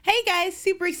guys,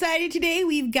 super excited today.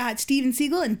 We've got Steven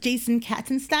Seagle and Jason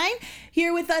Katzenstein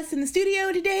here with us in the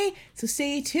studio today, so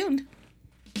stay tuned.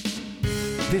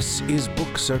 This is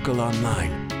Book Circle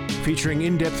Online, featuring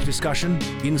in-depth discussion,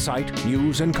 insight,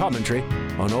 news, and commentary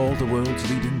on all the world's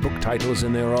leading book titles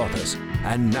and their authors.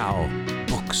 And now,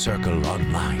 Book Circle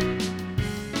Online.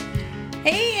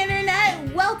 Hey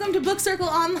Internet, welcome to Book Circle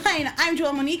Online. I'm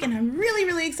Joelle Monique, and I'm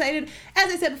really excited.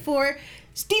 As I said before,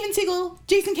 Steven Seagle,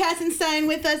 Jason Katzenstein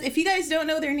with us. If you guys don't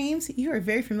know their names, you are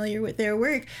very familiar with their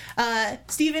work.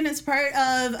 Steven is part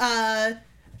of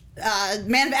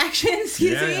Man of Action,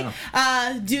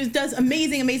 does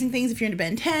amazing things if you're into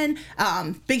Ben 10.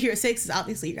 Big Hero 6 is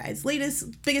obviously your guys'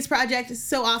 biggest project. It's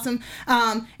so awesome.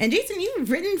 And Jason, you've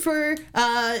written for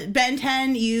Ben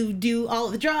 10. You do all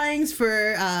of the drawings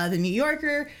for The New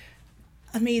Yorker.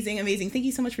 Amazing. Thank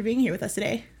you so much for being here with us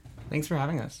today. Thanks for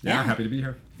having us. Yeah, happy to be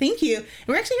here. Thank you. And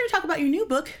we're actually here to talk about your new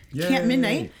book, Camp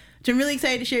Midnight, which I'm really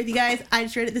excited to share with you guys. I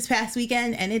just read it this past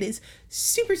weekend, and it is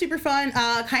super fun.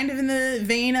 Kind of in the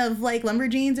vein of like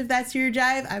Lumberjanes, if that's your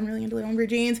jive. I'm really into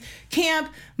Lumberjanes.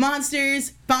 Camp,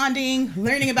 monsters, bonding,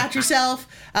 learning about yourself,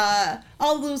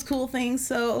 all of those cool things.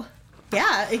 So,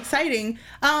 yeah, exciting.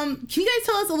 Can you guys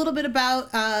tell us a little bit about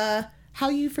how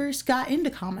you first got into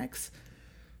comics?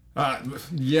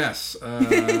 Yes,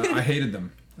 I hated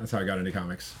them. That's how I got into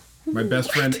comics. My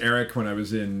best friend Eric, when I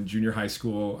was in junior high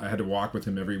school, I had to walk with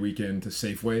him every weekend to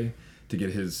Safeway to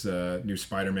get his new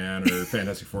Spider-Man or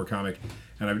Fantastic Four comic.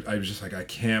 And I was just like, I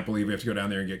can't believe we have to go down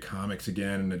there and get comics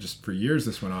again. And just for years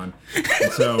this went on.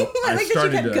 And so I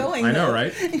started to going, I know, though.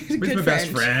 Right? But he's my best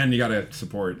friend. You got to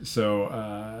support.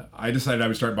 So I decided I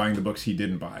would start buying the books he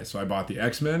didn't buy. So I bought the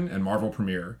X-Men and Marvel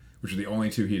Premiere, which are the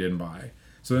only two he didn't buy.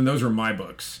 So then those were my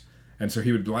books. And so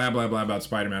he would blah about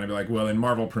Spider-Man. I'd be like, well, in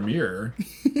Marvel Premiere,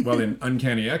 well, in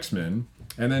Uncanny X-Men.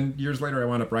 And then years later, I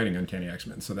wound up writing Uncanny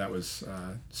X-Men. So that was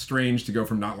strange to go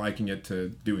from not liking it to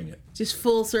doing it. Just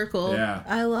full circle. Yeah.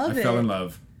 I love it. I fell in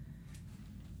love.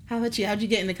 How about you? How'd you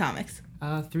get into comics?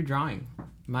 Through drawing.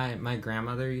 My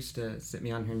grandmother used to sit me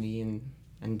on her knee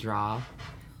and draw.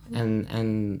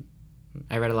 And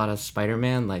I read a lot of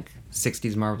Spider-Man, like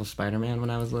 60s Marvel Spider-Man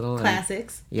when I was little.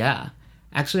 Classics. Yeah.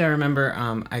 Actually, I remember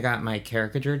I got my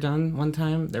caricature done one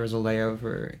time. There was a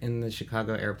layover in the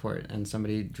Chicago airport, and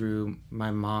somebody drew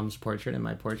my mom's portrait and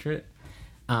my portrait.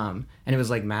 And it was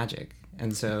like magic.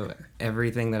 And so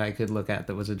everything that I could look at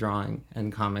that was a drawing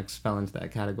and comics fell into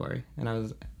that category. And I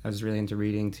was really into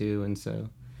reading, too, and so...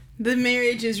 The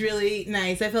marriage is really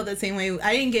nice. I felt that same way.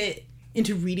 I didn't get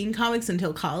into reading comics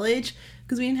until college,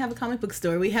 because we didn't have a comic book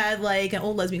store. We had like an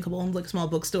old lesbian couple owned like a small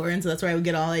bookstore, and so that's where I would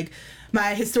get all like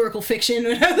my historical fiction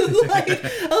when I was like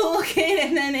a little kid.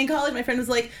 And then in college, my friend was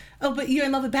like, "Oh, but you're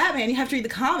in love with Batman. You have to read the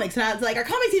comics." And I was like, "Are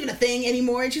comics even a thing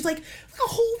anymore?" And she's like, "Like a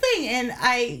whole thing." And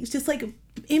I just like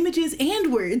images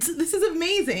and words. This is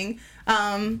amazing.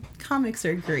 Comics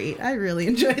are great. I really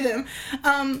enjoy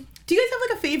them. Do you guys have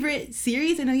like a favorite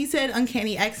series? I know you said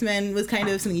Uncanny X-Men was kind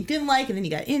of something you didn't like and then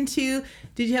you got into.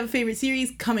 Did you have a favorite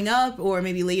series coming up or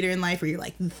maybe later in life where you're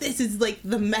like, this is like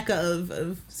the mecca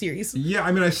of series? Yeah,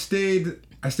 I mean, I stayed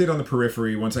on the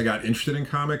periphery. Once I got interested in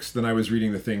comics, then I was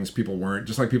reading the things people weren't,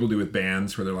 just like people do with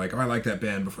bands where they're like, oh, I like that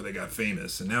band before they got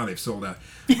famous and now they've sold out.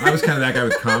 I was kind of that guy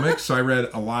with comics, so I read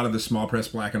a lot of the small press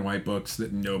black and white books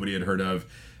that nobody had heard of.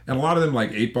 And a lot of them,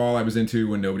 like 8 Ball, I was into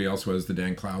when nobody else was, the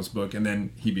Dan Clowes book. And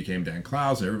then he became Dan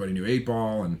Clowes, and everybody knew 8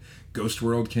 Ball, and Ghost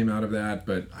World came out of that.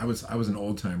 But I was an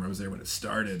old timer. I was there when it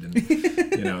started.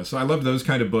 And, so I loved those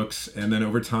kind of books. And then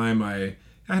over time, I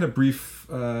had a brief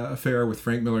affair with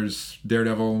Frank Miller's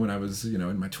Daredevil when I was,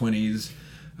 in my 20s.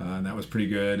 And that was pretty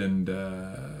good. And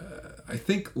I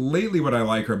think lately what I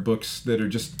like are books that are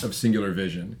just of singular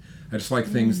vision. I just like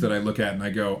things that I look at and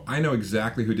I go, I know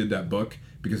exactly who did that book,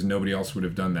 because nobody else would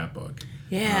have done that book.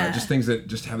 Yeah. Just things that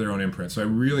just have their own imprint. So I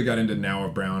really got into Now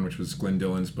of Brown, which was Glenn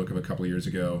Dillon's book of a couple of years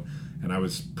ago, and I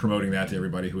was promoting that to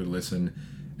everybody who would listen.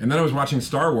 And then I was watching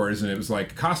Star Wars, and it was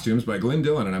like Costumes by Glenn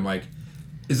Dillon, and I'm like,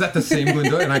 is that the same Glenn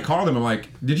Dillon? And I called him, I'm like,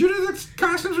 did you do the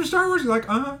costumes for Star Wars? He's like,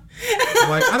 uh-huh. I'm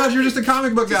like, I thought you were just a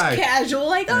comic book guy. Casual,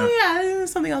 like,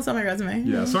 there's something else on my resume.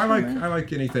 Yeah, so I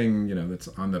like anything, that's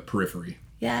on the periphery.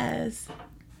 Yes.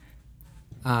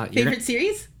 Favorite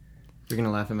series? You're going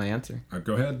to laugh at my answer.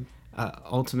 Go ahead.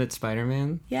 Ultimate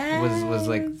Spider-Man was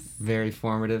like very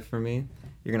formative for me.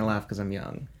 You're going to laugh because I'm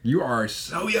young. You are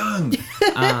so young.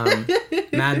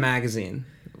 Mad Magazine.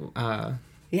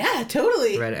 Yeah,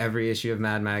 totally. Read every issue of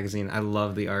Mad Magazine. I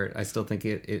love the art. I still think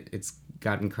it's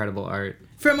got incredible art.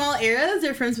 From all eras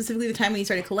or from specifically the time when you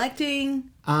started collecting?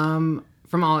 From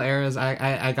all eras.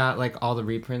 I got like all the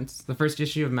reprints. The first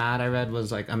issue of Mad I read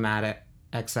was like a Mad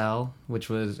XL,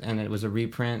 and it was a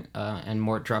reprint, and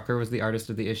Mort Drucker was the artist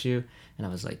of the issue, and I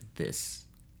was like, this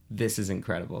is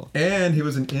incredible. And he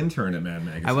was an intern at Mad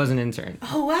Magazine. I was an intern.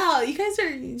 Oh wow, you guys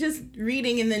are just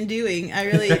reading and then doing. I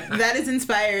really that is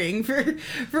inspiring for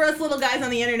us little guys on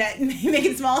the internet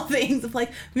making small things of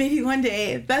like maybe one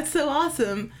day. That's so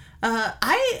awesome.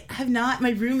 I have not. My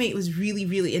roommate was really,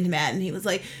 really into Mad, and he was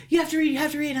like, "You have to read,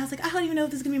 And I was like, "I don't even know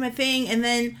if this is gonna be my thing." And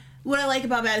then what I like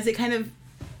about Mad is it kind of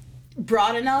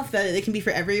broad enough that it can be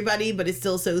for everybody, but it's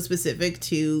still so specific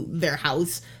to their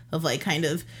house of like kind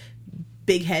of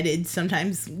big-headed,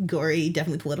 sometimes gory,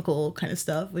 definitely political kind of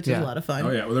stuff, which is a lot of fun. Oh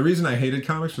yeah. Well, the reason I hated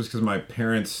comics was because my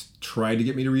parents tried to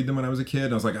get me to read them when I was a kid.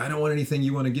 And I was like, I don't want anything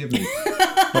you want to give me.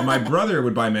 But my brother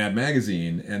would buy Mad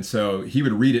Magazine, and so he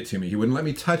would read it to me. He wouldn't let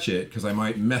me touch it because I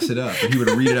might mess it up, but he would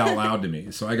read it out loud to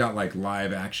me. So I got like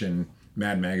live action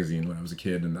Mad Magazine when I was a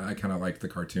kid, and I kind of liked the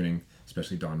cartooning,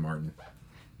 especially Don Martin.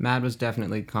 Mad was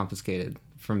definitely confiscated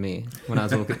from me when I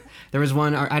was a little kid. There was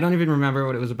one, I don't even remember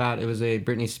what it was about. It was a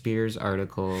Britney Spears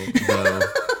article, though.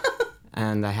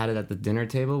 And I had it at the dinner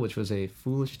table, which was a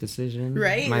foolish decision.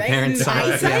 Right? My right? parents saw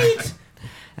it. Eyesight? Yeah.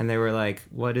 And they were like,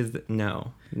 what is the...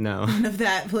 No. None of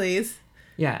that, please.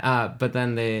 Yeah, but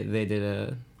then they did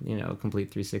a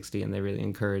complete 360, and they really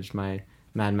encouraged my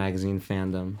Mad Magazine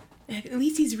fandom. At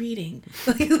least he's reading.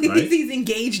 At least he's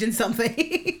engaged in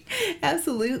something.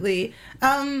 Absolutely.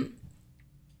 When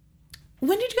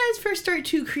did you guys first start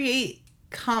to create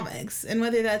comics? And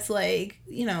whether that's like,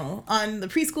 on the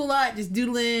preschool lot, just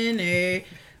doodling,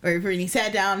 or when you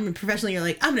sat down professionally, you're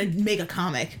like, I'm going to make a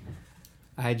comic.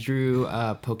 I drew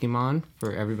Pokemon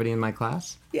for everybody in my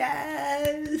class.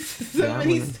 Yes. So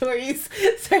many stories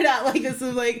start out like this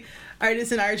of like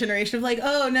artists in our generation of like,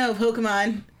 oh no,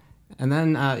 Pokemon. And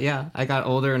then, I got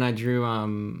older and I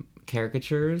drew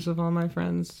caricatures of all my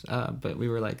friends. But we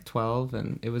were like 12,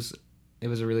 and it was a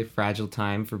really fragile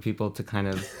time for people to kind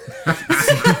of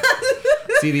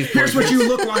see these portraits. Here's what you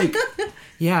look like.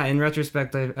 Yeah, in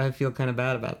retrospect, I feel kind of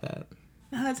bad about that.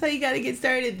 That's how you got to get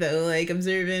started, though, like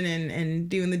observing and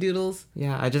doing the doodles.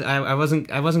 Yeah, I wasn't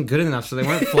good enough, so they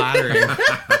weren't flattering.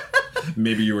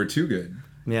 Maybe you were too good.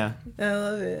 Yeah.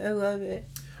 I love it.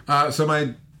 So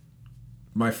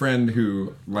my friend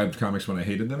who liked comics when I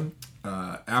hated them,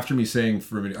 after me saying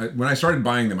when I started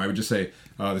buying them, I would just say,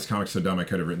 "Oh, this comic's so dumb. I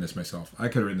could have written this myself.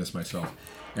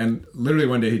 And literally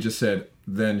one day he just said,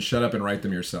 "Then shut up and write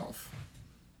them yourself."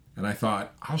 And I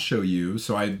thought, I'll show you.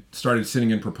 So I started sending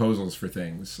in proposals for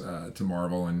things to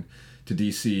Marvel and to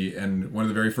DC. And one of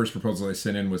the very first proposals I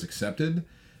sent in was accepted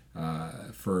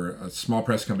for a small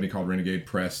press company called Renegade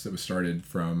Press that was started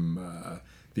from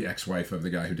the ex-wife of the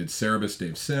guy who did Cerebus,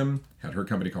 Dave Sim, had her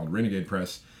company called Renegade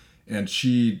Press. And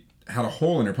she had a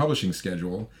hole in her publishing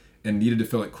schedule and needed to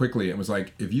fill it quickly. And was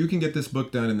like, if you can get this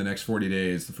book done in the next 40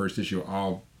 days, the first issue,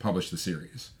 I'll publish the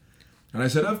series. And I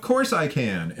said, of course I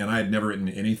can. And I had never written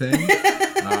anything.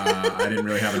 I didn't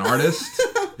really have an artist.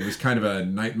 It was kind of a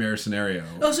nightmare scenario.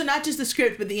 Oh, so not just the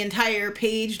script, but the entire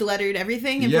paged, lettered,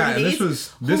 everything? Yeah, and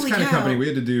this kind of company, we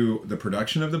had to do the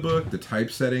production of the book, the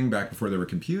typesetting back before there were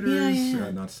computers. Yeah.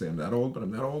 Not to say I'm that old, but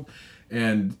I'm that old.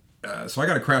 And so I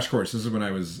got a crash course. This is when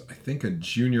I was, I think, a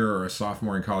junior or a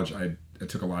sophomore in college. It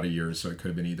took a lot of years, so it could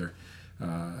have been either.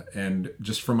 And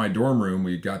just from my dorm room,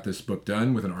 we got this book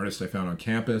done with an artist I found on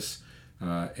campus.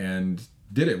 And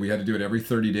did it. We had to do it every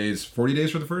 30 days, 40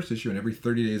 days for the first issue, and every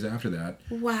 30 days after that.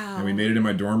 Wow. And we made it in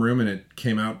my dorm room, and it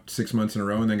came out 6 months in a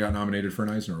row, and then got nominated for an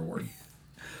Eisner Award.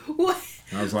 What?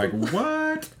 I was like,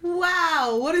 what?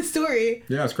 Wow, what a story.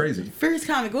 Yeah, it's crazy. First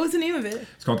comic, what was the name of it?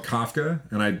 It's called Kafka,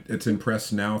 and it's in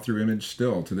press now through Image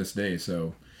still to this day.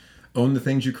 So own the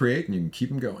things you create, and you can keep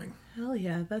them going. Hell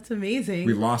yeah, that's amazing.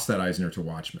 We lost that Eisner to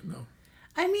Watchmen, though.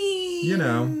 I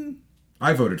mean...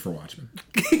 I voted for Watchmen.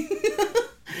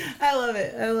 I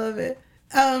love it.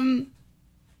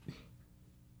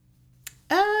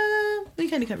 We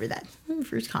kind of covered that.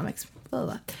 First comics, blah,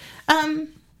 blah, blah.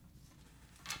 Can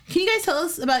you guys tell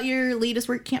us about your latest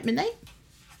work, Camp Midnight?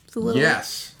 It's a little,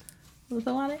 yes. A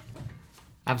little on it?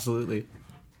 Absolutely.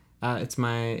 It's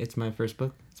my first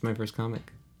book. It's my first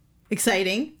comic.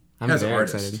 Exciting. I'm As an very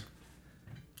artist. excited.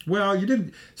 Well, you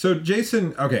did. So,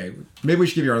 Jason, okay, maybe we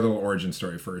should give you our little origin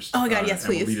story first. Oh, my God, yes,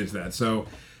 and please. We'll lead into that. So,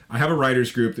 I have a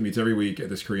writers group that meets every week at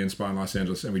this Korean spa in Los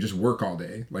Angeles, and we just work all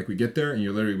day. Like, we get there,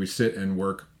 and we sit and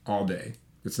work all day.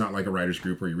 It's not like a writers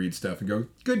group where you read stuff and go,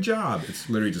 good job. It's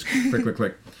literally just click, click,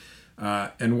 click.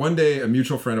 And one day, a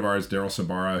mutual friend of ours, Daryl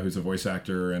Sabara, who's a voice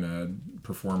actor and a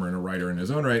performer and a writer in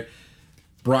his own right,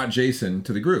 brought Jason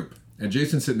to the group. And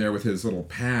Jason's sitting there with his little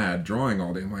pad drawing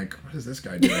all day. I'm like, what is this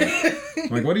guy doing? I'm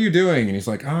like, what are you doing? And he's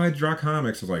like, oh, I draw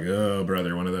comics. I was like, oh,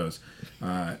 brother, one of those.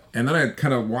 And then I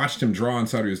kind of watched him draw and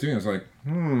saw what he was doing. I was like,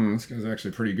 this guy's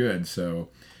actually pretty good. So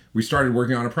we started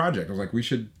working on a project. I was like, we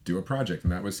should do a project.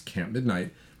 And that was Camp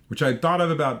Midnight, which I thought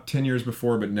of about 10 years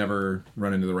before, but never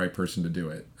run into the right person to do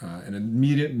it. And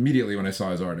immediately when I saw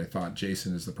his art, I thought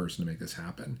Jason is the person to make this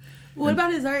happen. What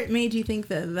about his art made you think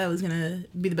that that was going to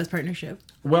be the best partnership?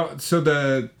 Well, so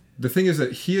the thing is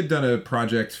that he had done a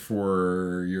project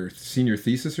for your senior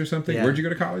thesis or something. Yeah. Where'd you go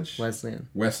to college?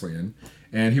 Wesleyan.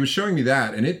 And he was showing me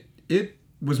that, and it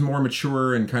was more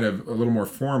mature and kind of a little more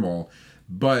formal,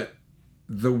 but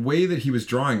the way that he was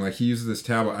drawing, like he uses this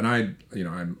tablet, and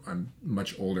I'm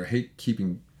much older. I hate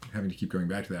having to keep going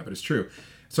back to that, but it's true.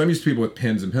 So I'm used to people with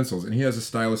pens and pencils, and he has a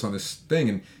stylus on this thing,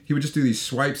 and he would just do these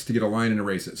swipes to get a line and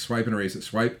erase it, swipe and erase it,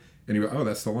 swipe, and he would, oh,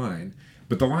 that's the line.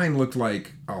 But the line looked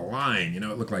like a line,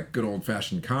 it looked like good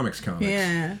old-fashioned comics.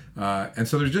 Yeah. And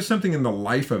so there's just something in the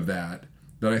life of that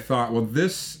I thought, well,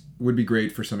 this would be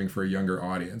great for something for a younger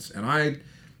audience. And I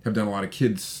have done a lot of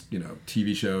kids,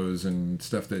 TV shows and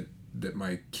stuff that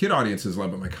my kid audiences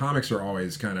love, but my comics are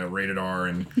always kind of rated R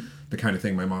and the kind of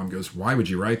thing my mom goes, why would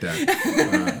you write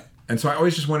that? And so I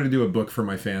always just wanted to do a book for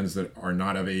my fans that are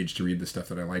not of age to read the stuff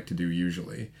that I like to do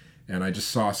usually. And I just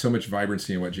saw so much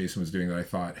vibrancy in what Jason was doing that I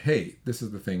thought, hey, this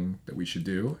is the thing that we should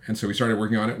do. And so we started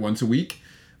working on it once a week.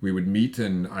 We would meet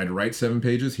and I'd write 7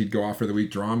 pages. He'd go off for the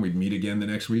week, draw them. We'd meet again the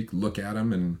next week, look at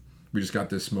them, and we just got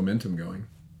this momentum going.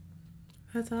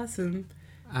 That's awesome.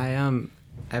 I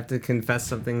have to confess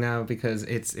something now because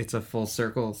it's a full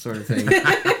circle sort of thing,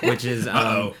 which is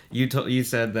you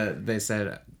said that they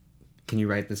said, can you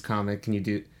write this comic?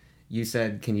 You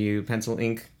said, can you pencil,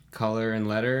 ink, color, and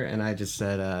letter? And I just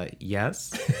said,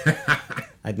 yes.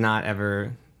 I'd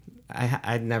never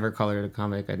colored a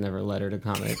comic. I'd never lettered a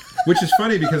comic. Which is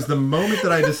funny because the moment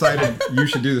that I decided you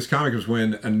should do this comic was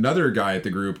when another guy at the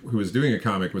group who was doing a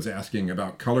comic was asking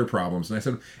about color problems. And I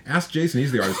said, ask Jason,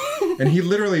 he's the artist. And he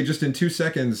literally just in 2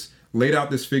 seconds laid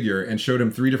out this figure and showed him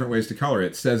 3 different ways to color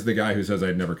it, says the guy who says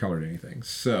I'd never colored anything.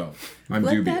 So I'm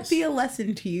Let dubious. that be a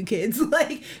lesson to you kids.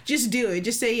 Like, just do it.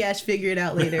 Just say yes, figure it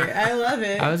out later. I love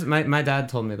it. My dad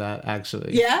told me that,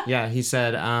 actually. Yeah? Yeah, he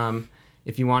said,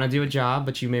 if you want to do a job,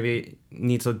 but you maybe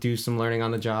need to do some learning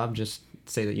on the job, just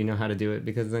say that you know how to do it,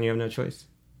 because then you have no choice.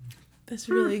 That's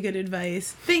really good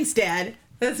advice. Thanks, Dad.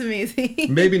 That's amazing.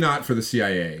 Maybe not for the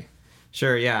CIA.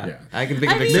 Sure, yeah. I can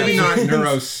think of Maybe exceptions. not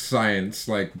neuroscience,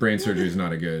 like brain surgery is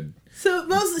not a good... So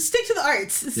mostly stick to the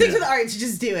arts. Stick to the arts.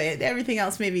 Just do it. Everything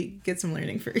else, maybe get some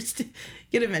learning first.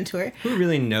 Get a mentor. Who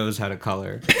really knows how to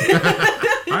color?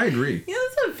 I agree. Yeah,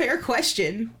 that's a fair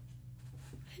question.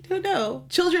 I don't know.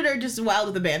 Children are just wild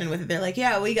with abandon with it. They're like,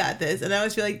 yeah, we got this. And I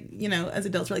always feel like, as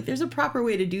adults, we're like, there's a proper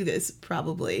way to do this,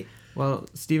 probably. Well,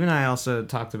 Steve and I also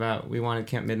talked about we wanted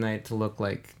Camp Midnight to look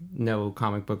like no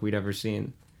comic book we'd ever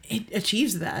seen. It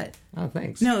achieves that. Oh,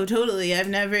 thanks. No, totally. I've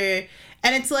never...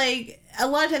 And it's like, a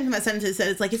lot of times in my sentences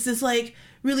said, it's this like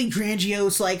really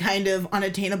grandiose, like kind of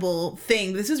unattainable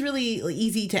thing. This is really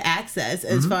easy to access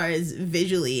as far as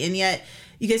visually. And yet,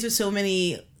 you guys have so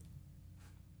many...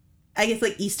 I guess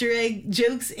like Easter egg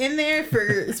jokes in there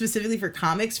for specifically for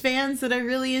comics fans that I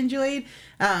really enjoyed,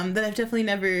 that I've definitely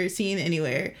never seen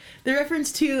anywhere. The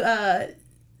reference to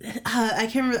I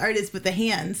can't remember the artist, but the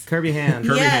hands. Kirby Hand.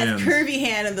 Curvy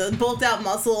hand and the bulked out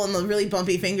muscle and the really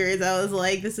bumpy fingers. I was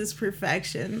like, this is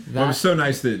perfection. Well, it was so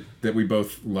nice that we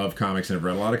both love comics and have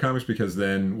read a lot of comics, because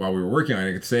then while we were working on it,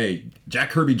 I could say Jack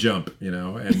Kirby jump,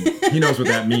 and he knows what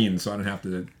that means, so I don't have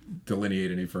to delineate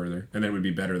any further, and then it would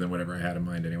be better than whatever I had in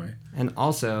mind anyway. And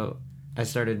also, I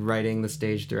started writing the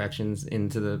stage directions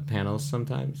into the panels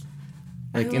sometimes.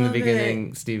 Like in the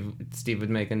beginning, Steve would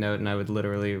make a note, and I would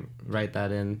literally write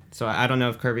that in. So I don't know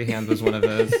if Kirby Hand was one of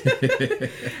those.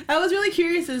 I was really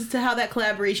curious as to how that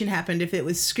collaboration happened. If it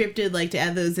was scripted, like to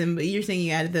add those in, but you're saying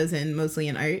you added those in mostly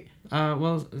in art.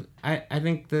 Well, I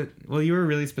think that you were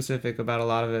really specific about a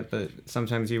lot of it, but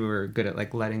sometimes you were good at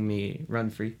like letting me run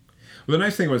free. Well, the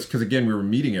nice thing was, because again, we were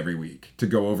meeting every week to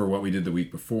go over what we did the week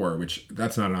before, which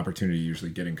that's not an opportunity you usually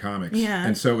get in comics. Yeah.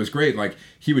 And so it was great. Like,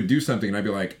 he would do something and I'd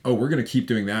be like, oh, we're going to keep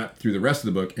doing that through the rest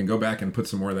of the book and go back and put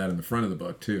some more of that in the front of the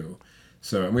book too.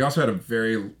 So, and we also had a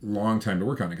very long time to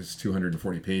work on it because it's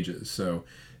 240 pages. So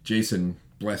Jason,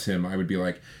 bless him, I would be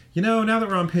like, now that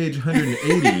we're on page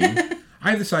 180, I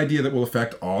have this idea that will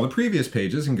affect all the previous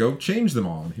pages and go change them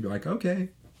all. And he'd be like, okay.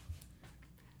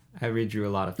 I redrew a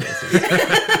lot of faces.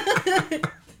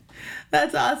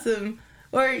 That's awesome.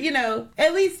 Or,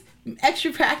 at least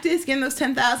extra practice, getting those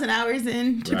 10,000 hours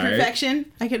in to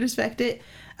perfection. I could respect it.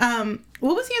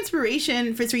 What was the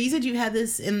inspiration for? So you said you had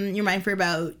this in your mind for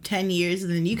about 10 years,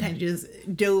 and then you kind of just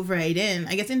dove right in.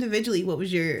 I guess individually, what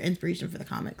was your inspiration for the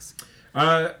comics?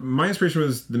 My inspiration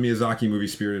was the Miyazaki movie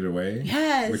Spirited Away.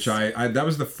 Yes. Which that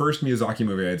was the first Miyazaki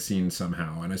movie I had seen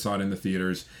somehow, and I saw it in the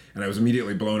theaters, and I was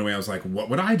immediately blown away. I was like, what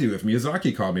would I do if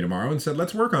Miyazaki called me tomorrow and said,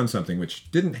 let's work on something, which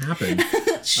didn't happen.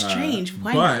 Strange.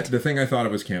 Why but not? the thing I thought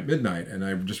of was Camp Midnight, and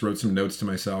I just wrote some notes to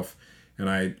myself, and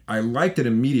I liked it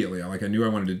immediately. I knew I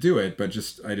wanted to do it, but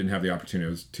just I didn't have the opportunity.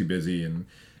 I was too busy, and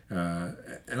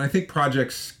I think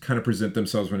projects kind of present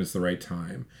themselves when it's the right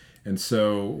time. And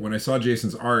so when I saw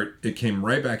Jason's art, it came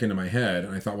right back into my head,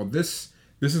 and I thought, well, this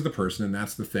is the person, and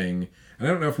that's the thing. And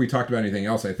I don't know if we talked about anything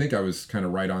else. I think I was kind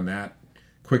of right on that,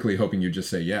 quickly hoping you'd just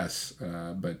say yes.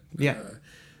 But Yeah.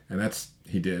 And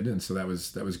he did, and so that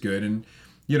was good. And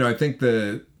I think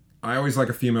I always like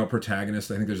a female protagonist.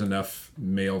 I think there's enough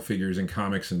male figures in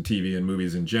comics and TV and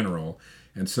movies in general.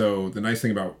 And so the nice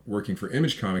thing about working for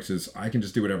Image Comics is I can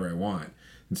just do whatever I want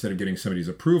instead of getting somebody's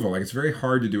approval. It's very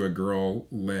hard to do a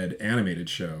girl-led animated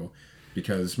show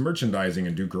because merchandising,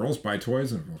 and do girls buy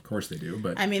toys? And of course they do,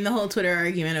 but... I mean, the whole Twitter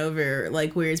argument over,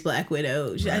 where's Black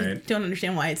Widow? I Right. don't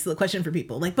understand why it's still a question for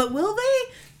people. But will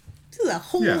they? This is a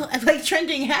whole, Yeah.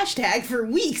 trending hashtag for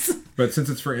weeks. But since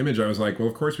it's for Image, I was like, well,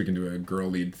 of course we can do a girl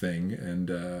lead thing.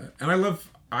 And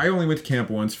I only went to camp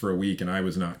once for a week, and I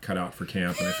was not cut out for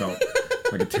camp, and I felt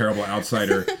like a terrible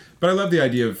outsider. But I love the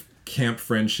idea of camp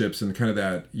friendships and kind of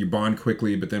that you bond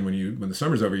quickly, but then when the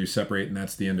summer's over, you separate, and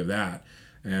that's the end of that.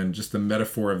 And just the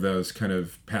metaphor of those kind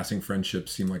of passing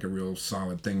friendships seemed like a real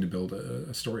solid thing to build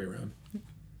a story around.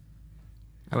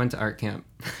 I went to art camp.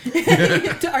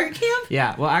 To art camp?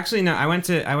 Yeah. Well, actually, no. I went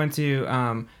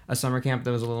to a summer camp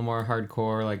that was a little more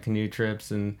hardcore, like canoe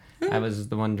trips, and I was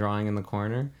the one drawing in the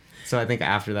corner. So I think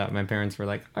after that, my parents were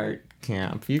like, art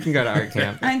camp. You can go to art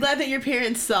camp. I'm glad that your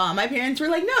parents saw. My parents were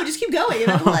like, no, just keep going.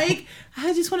 And I'm like,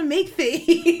 I just want to make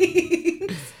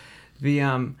things.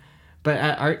 But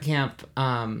at art camp,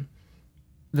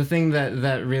 the thing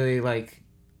that really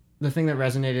the thing that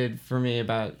resonated for me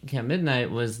about Camp Midnight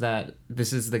was that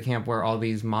this is the camp where all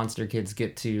these monster kids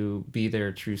get to be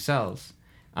their true selves.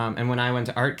 And when I went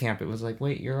to art camp, it was like,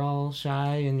 wait, you're all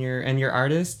shy and you're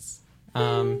artists.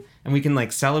 And we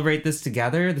can celebrate this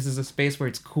together. This is a space where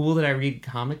it's cool that I read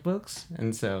comic books.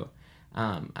 And so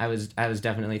I was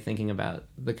definitely thinking about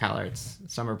the CalArts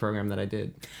summer program that I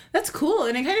did. That's cool,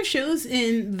 and it kind of shows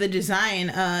in the design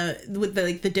with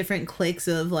the different cliques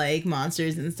of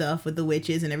monsters and stuff with the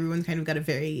witches, and everyone's kind of got a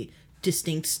very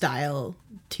distinct style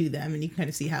to them, and you can kind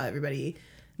of see how everybody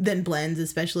then blends,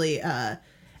 especially at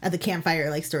the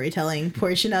campfire storytelling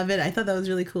portion of it. I thought that was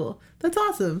really cool. That's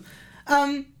awesome.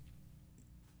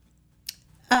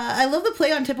 I love the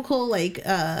play on typical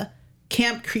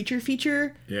camp creature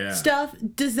feature stuff.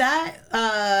 Does that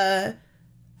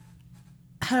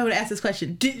how do I ask this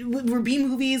question? Were B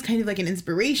movies kind of an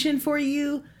inspiration for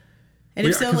you? And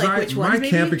if so, which ones? My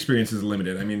camp experience is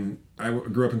limited. I mean, I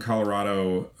grew up in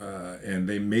Colorado, and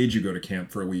they made you go to camp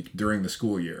for a week during the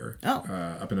school year,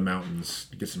 up in the mountains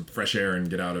to get some fresh air and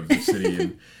get out of the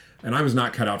city. And I was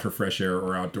not cut out for fresh air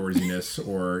or outdoorsiness,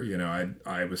 or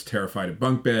I was terrified of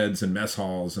bunk beds and mess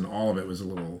halls, and all of it was a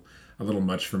little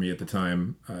much for me at the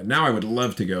time. Now I would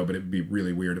love to go, but it would be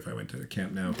really weird if I went to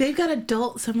camp now. They've got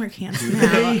adult summer camps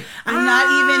now. I'm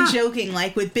not even joking.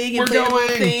 With big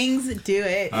inflatable things, do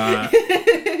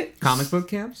it. Comic book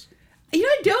camps?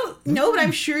 I don't know, but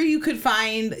I'm sure you could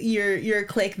find your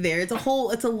clique there. It's a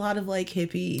lot of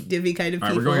hippie dippy kind of people.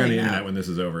 All right, we're going on the internet when this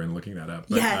is over and looking that up.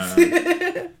 But,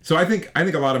 yes. So I think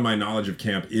a lot of my knowledge of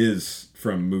camp is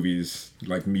from movies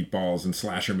like Meatballs and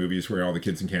slasher movies where all the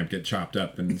kids in camp get chopped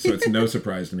up, and so it's no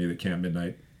surprise to me that Camp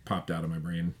Midnight popped out of my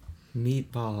brain.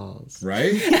 Meatballs.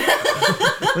 Right?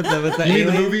 with the you mean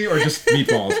the alien? movie or just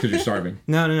Meatballs because you're starving?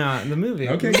 No, the movie.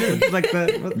 Okay, good.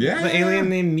 The alien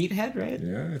named Meathead, right?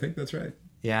 Yeah, I think that's right.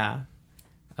 Yeah.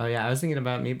 Oh yeah, I was thinking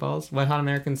about Meatballs. Wet Hot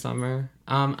American Summer.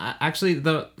 Actually,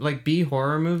 the B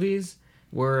horror movies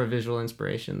were a visual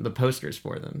inspiration. The posters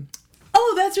for them.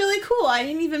 Oh, that's really cool. I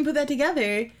didn't even put that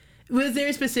together. Was there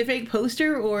a specific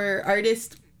poster or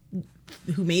artist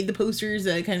who made the posters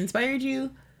that kind of inspired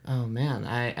you? Oh man,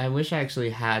 I wish I actually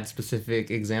had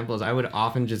specific examples. I would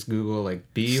often just Google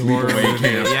B horror movie.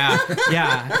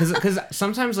 Yeah, because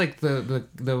sometimes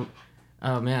the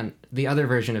Oh man, the other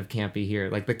version of campy here,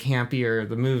 like the campier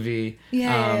the movie,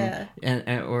 and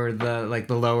or the like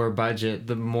the lower budget,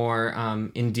 the more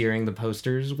endearing the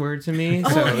posters were to me.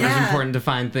 So it was important to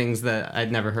find things that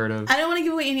I'd never heard of. I don't want to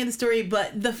give away any of the story,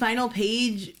 but the final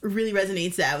page really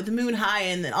resonates that with the moon high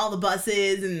and then all the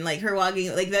buses and like her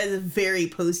walking. Like that is a very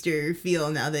poster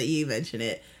feel now that you mention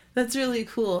it. That's really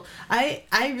cool. I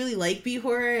really like B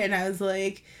horror, and I was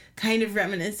like kind of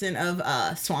reminiscent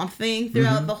of Swamp Thing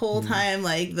throughout the whole time,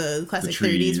 like the classic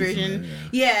 30s version.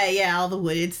 Yeah, all the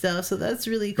wooded stuff. So that's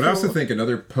really cool. But I also think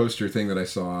another poster thing that I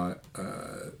saw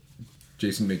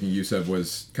Jason making use of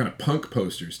was kind of punk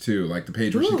posters too, like the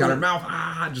page where she's got her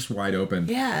mouth just wide open.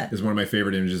 Yeah, is one of my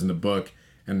favorite images in the book.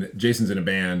 And Jason's in a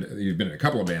band. He's been in a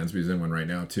couple of bands, but he's in one right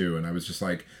now too. And I was just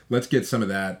like, let's get some of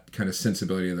that kind of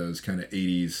sensibility of those kind of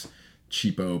 80s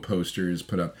cheapo posters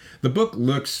put up. The book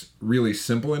looks really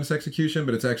simple in its execution,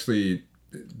 but it's actually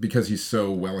because he's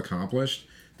so well accomplished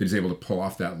that he's able to pull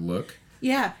off that look.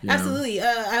 Yeah, absolutely.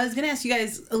 I was going to ask you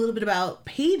guys a little bit about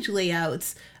page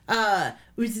layouts. Because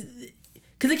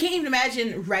I can't even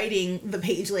imagine writing the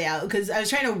page layout, because I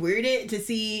was trying to word it to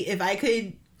see if I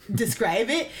could describe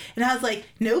it, and I was like,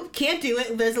 nope, can't do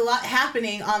it. There's a lot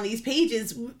happening on these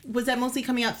pages. Was that mostly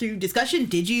coming out through discussion?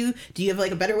 Do you have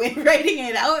like a better way of writing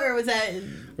it out, or was that...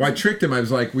 Well, I tricked him. I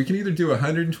was like, we can either do a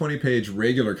 120-page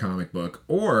regular comic book,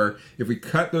 or if we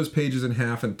cut those pages in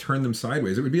half and turn them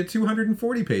sideways, it would be a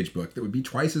 240-page book that would be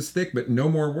twice as thick but no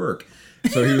more work.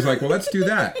 So he was like, well, let's do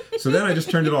that. So then I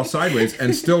just turned it all sideways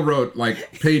and still wrote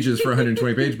like pages for a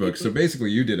 120-page book. So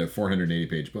basically you did a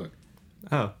 480-page book.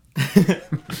 Oh.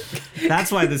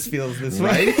 That's why this feels this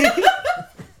way.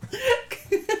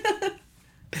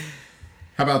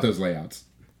 How about those layouts?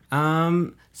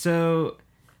 So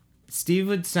Steve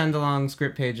would send along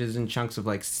script pages in chunks of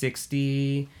like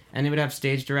 60, and it would have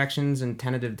stage directions and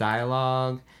tentative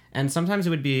dialogue, and sometimes it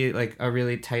would be like a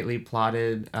really tightly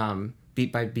plotted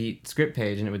beat by beat script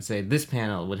page, and it would say this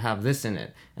panel would have this in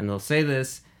it, and they'll say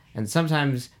this, and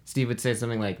sometimes Steve would say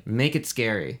something like make it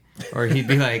scary, or he'd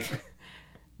be like,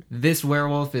 this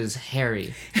werewolf is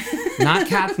Harry. Not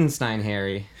Katzenstein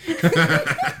Harry,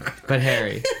 but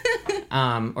Harry.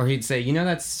 Or he'd say, you know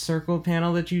that circle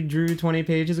panel that you drew 20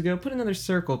 pages ago? Put another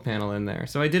circle panel in there.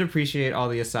 So I did appreciate all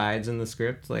the asides in the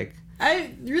script. Like,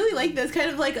 I really like this kind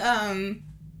of like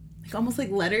almost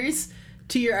like letters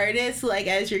to your artist, like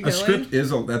as you're going. A script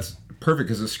is that's perfect,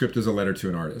 because a script is a letter to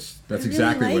an artist. That's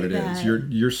exactly what it is.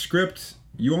 Your script,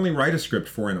 you only write a script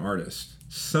for an artist.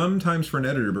 Sometimes for an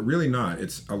editor, but really not.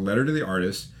 It's a letter to the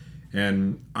artist,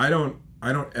 and I don't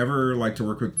ever like to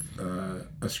work with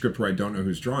a script where I don't know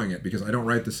who's drawing it, because I don't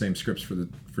write the same scripts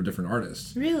for different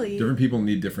artists. Really? Different people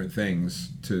need different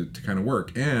things to kind of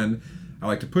work, and I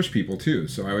like to push people too.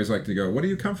 So I always like to go, what are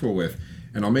you comfortable with?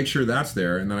 And I'll make sure that's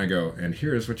there, and then I go, and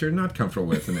here's what you're not comfortable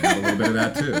with, and add a little bit of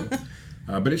that too.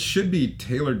 But it should be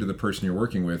tailored to the person you're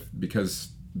working with, because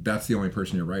that's the only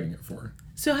person you're writing it for.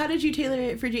 So how did you tailor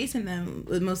it for Jason then?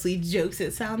 With mostly jokes,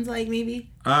 it sounds like,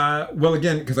 maybe? Well,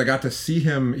 again, because I got to see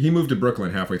him. He moved to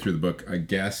Brooklyn halfway through the book, I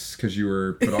guess, because you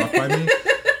were put off by me.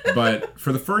 But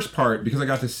for the first part, because I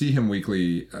got to see him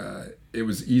weekly, it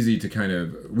was easy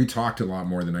to we talked a lot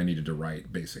more than I needed to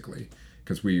write, basically.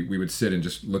 Because we would sit and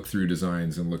just look through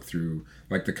designs and look through,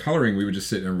 like the coloring, we would just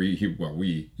sit and you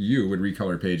would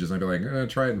recolor pages, and I'd be like,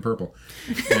 try it in purple.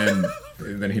 And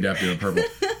then he'd have to do it in purple.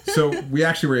 So we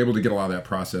actually were able to get a lot of that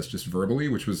process just verbally,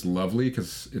 which was lovely,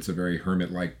 because it's a very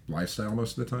hermit-like lifestyle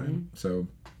most of the time. Mm-hmm. So,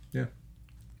 yeah.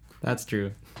 That's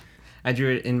true. I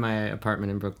drew it in my apartment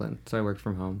in Brooklyn, so I worked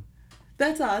from home.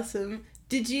 That's awesome.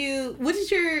 What is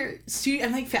your studio?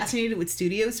 I'm like fascinated with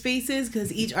studio spaces,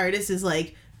 because each artist is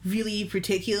like really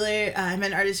particular. I met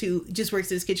an artist who just works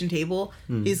at his kitchen table.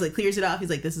 He's like clears it off. He's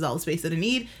like, this is all the space that I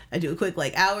need. I do a quick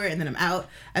like hour and then I'm out.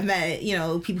 I've met,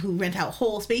 people who rent out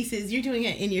whole spaces. You're doing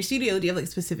it in your studio. Do you have like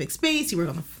a specific space? You work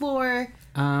on the floor?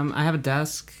 I have a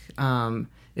desk.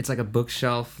 It's like a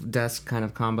bookshelf desk kind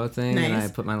of combo thing. Nice. And I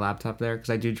put my laptop there because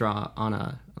I do draw on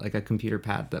a computer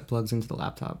pad that plugs into the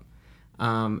laptop.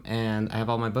 And I have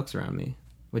all my books around me,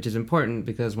 which is important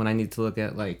because when I need to look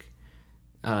at like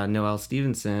Noelle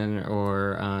Stevenson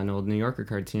or an old New Yorker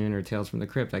cartoon or Tales from the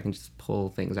Crypt, I can just pull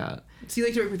things out. So you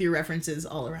like to work with your references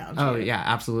all around? Oh, yeah,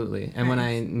 absolutely. And when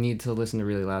I need to listen to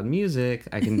really loud music,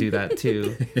 I can do that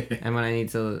too. And when I need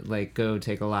to like go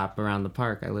take a lap around the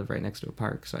park, I live right next to a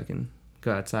park, so I can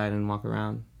go outside and walk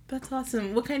around. That's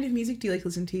awesome. What kind of music do you like to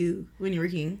listen to when you're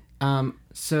working?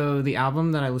 So the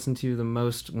album that I listened to the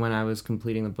most when I was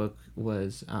completing the book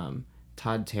was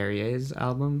Todd Terje's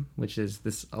album, which is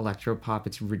this electro pop.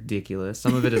 It's ridiculous.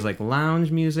 Some of it is like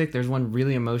lounge music. There's one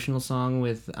really emotional song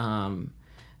with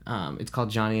It's called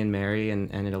Johnny and Mary,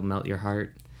 and it'll melt your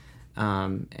heart.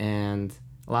 And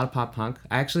a lot of pop punk.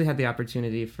 I actually had the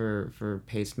opportunity for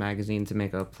Paste Magazine to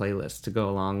make a playlist to go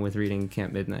along with reading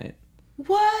Camp Midnight.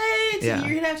 What? Yeah.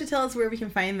 You're gonna have to tell us where we can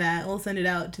find that. We'll send it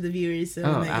out to the viewers so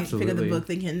when they absolutely. pick up the book,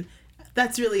 they can.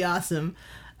 That's really awesome.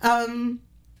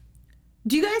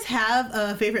 Do you guys have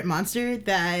a favorite monster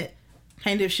that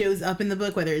kind of shows up in the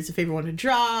book, whether it's a favorite one to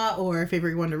draw or a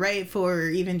favorite one to write for, or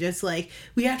even just like,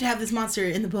 we have to have this monster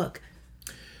in the book?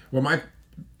 Well, my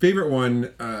favorite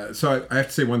one, so I have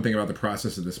to say one thing about the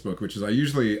process of this book, which is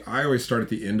I always start at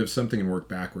the end of something and work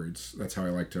backwards. That's how I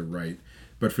like to write.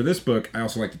 But for this book, I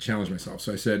also like to challenge myself.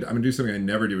 So I said, I'm going to do something I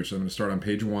never do, which is I'm going to start on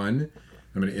page 1.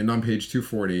 I'm going to end on page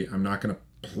 240. I'm not going to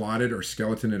plot it or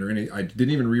skeleton it or anything. I didn't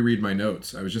even reread my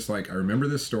notes. I was just like, I remember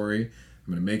this story.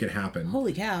 I'm going to make it happen.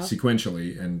 Holy cow.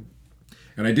 Sequentially. And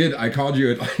I did. I called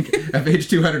you at page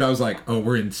 200. I was like, oh,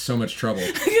 we're in so much trouble.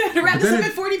 You gotta wrap this up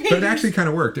in 40 pages. But it actually kind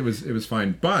of worked. It was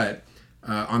fine. But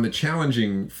on the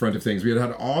challenging front of things, we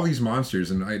had all these monsters,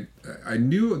 and I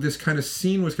knew this kind of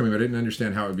scene was coming, but I didn't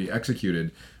understand how it would be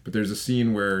executed. But there's a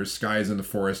scene where Sky's in the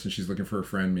forest, and she's looking for her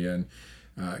friend Mia,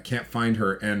 and can't find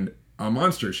her, and a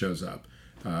monster shows up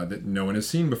that no one has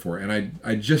seen before. And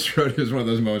I just wrote it as one of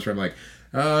those moments where I'm like,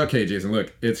 okay, Jason,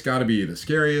 look, it's got to be the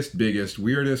scariest, biggest,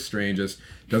 weirdest, strangest.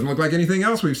 Doesn't look like anything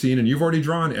else we've seen, and you've already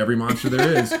drawn every monster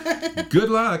there is. Good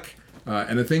luck.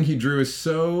 And the thing he drew is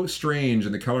so strange,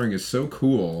 and the coloring is so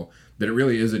cool that it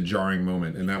really is a jarring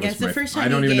moment. And that was the first time I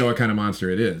don't even know what kind of monster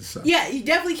it is. So. Yeah, you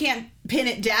definitely can't pin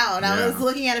it down. I Yeah. was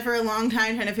looking at it for a long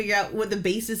time trying to figure out what the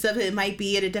basis of it might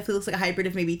be, and it definitely looks like a hybrid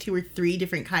of maybe 2 or 3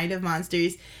 different kind of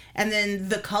monsters. And then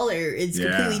the color is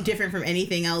completely different from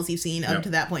anything else you've seen up to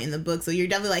that point in the book. So you're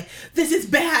definitely like, this is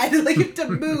bad. Like, you have to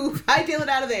move. Hightail it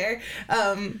out of there.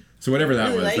 So whatever that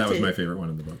Really was, that was liked my it. favorite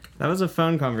one in the book. That was a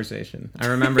phone conversation. I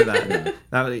remember that.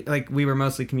 That was, like, we were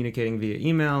mostly communicating via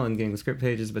email and getting the script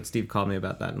pages, but Steve called me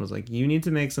about that and was like, you need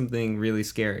to make something really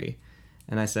scary.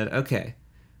 And I said, okay,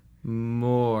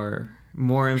 more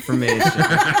information.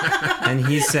 And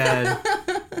he said,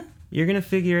 you're going to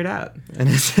figure it out. And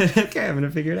I said, okay, I'm going to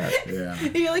figure it out. Yeah.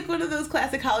 You're like one of those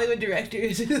classic Hollywood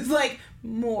directors who's like,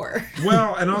 more.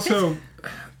 Well, and also,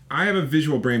 I have a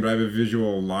visual brain, but I have a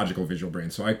logical visual brain.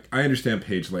 So I understand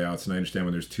page layouts, and I understand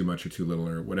when there's too much or too little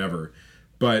or whatever.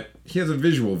 But he has a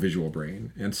visual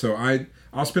brain. And so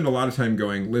I'll spend a lot of time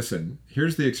going, listen,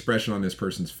 here's the expression on this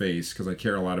person's face, because I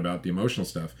care a lot about the emotional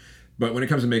stuff. But when it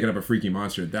comes to making up a freaky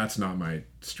monster, that's not my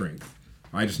strength.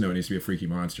 I just know it needs to be a freaky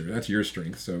monster. That's your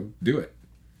strength, so do it.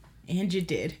 And you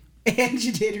did. And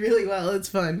you did really well. It's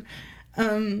fun.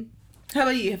 How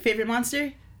about you? Favorite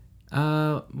monster?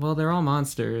 Well, they're all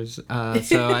monsters. So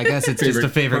I guess it's just a Favorite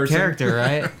favorite person? character,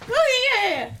 right? Oh,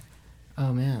 yeah.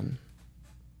 Oh, man.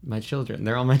 My children.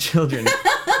 They're all my children.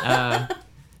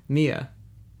 Mia.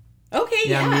 Okay,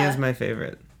 Yeah, yeah. Mia's my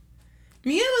favorite.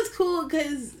 Mia was cool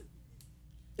because,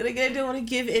 like, I don't want to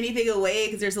give anything away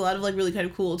because there's a lot of, like, really kind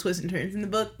of cool twists and turns in the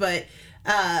book, but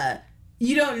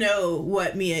you don't know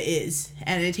what Mia is,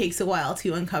 and it takes a while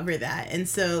to uncover that. And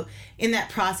so in that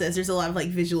process, there's a lot of, like,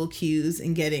 visual cues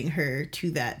in getting her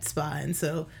to that spot. And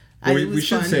so Well, it was we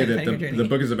should fun say kind of that finding her the journey.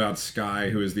 book is about Sky,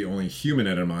 who is the only human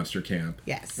at a monster camp.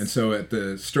 Yes. And so at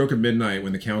the stroke of midnight,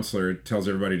 when the counselor tells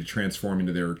everybody to transform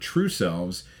into their true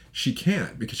selves, she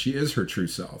can't, because she is her true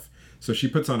self. So she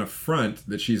puts on a front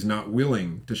that she's not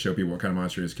willing to show people what kind of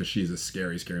monster it is, because she's a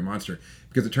scary, scary monster.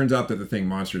 Because it turns out that the thing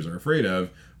monsters are afraid of,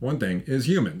 one thing, is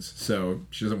humans. So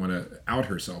she doesn't want to out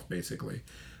herself, basically.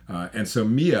 And so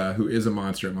Mia, who is a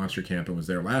monster at Monster Camp and was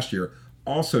there last year,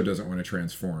 also doesn't want to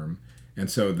transform. And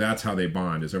so that's how they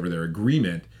bond, is over their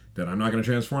agreement that I'm not going to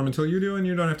transform until you do, and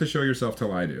you don't have to show yourself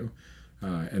till I do.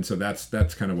 And so that's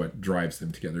kind of what drives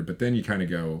them together. But then you kind of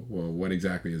go, well, what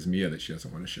exactly is Mia that she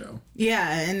doesn't want to show?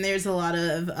 Yeah, and there's a lot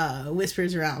of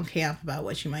whispers around camp about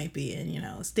what she might be,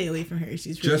 and, stay away from her.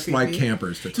 She's really Just like creepy.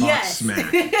 campers to talk Yes.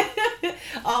 smack.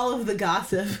 All of the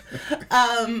gossip.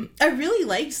 I really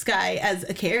liked Sky as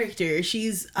a character.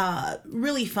 She's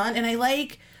really fun, and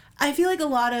I feel like a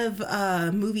lot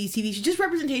of movies, TV shows, just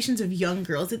representations of young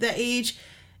girls at that age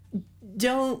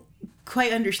don't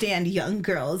quite understand young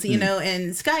girls,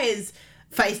 and Sky is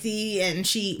feisty, and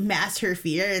she masks her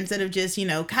fear instead of just,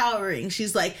 cowering.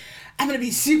 She's like, I'm going to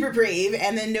be super brave,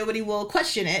 and then nobody will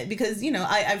question it because,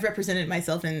 I've represented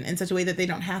myself in such a way that they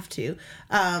don't have to.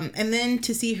 And then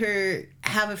to see her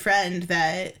have a friend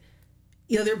that,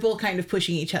 they're both kind of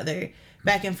pushing each other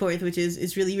back and forth, which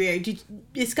is really rare.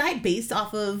 Is Sky based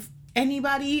off of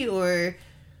anybody or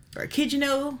a kid you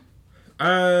know?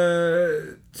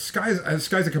 Sky's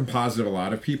a composite of a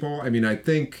lot of people. I mean, I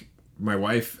think my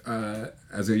wife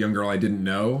as a young girl, I didn't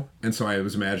know. And so I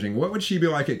was imagining, what would she be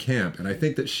like at camp? And I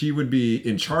think that she would be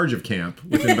in charge of camp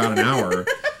within about an hour.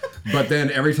 But then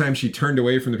every time she turned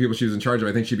away from the people she was in charge of,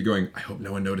 I think she'd be going, I hope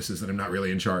no one notices that I'm not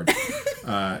really in charge.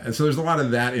 And so there's a lot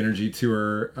of that energy to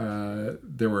her.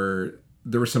 There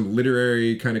were some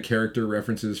literary kind of character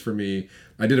references for me.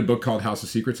 I did a book called House of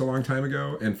Secrets a long time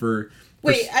ago. And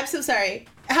Wait, I'm so sorry.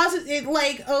 House of,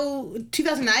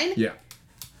 2009? Yeah.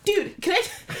 Dude,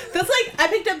 that's like, I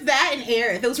picked up that and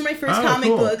Air. Those were my first comic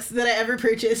cool. books that I ever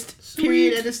purchased. Sweet.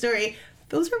 Period, end of story.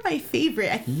 Those were my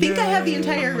favorite. I think I have the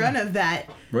entire run of that.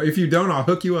 Well, if you don't, I'll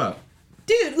hook you up.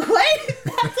 Dude, what?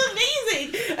 That's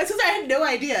amazing. I'm so sorry, I had no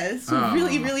idea. It's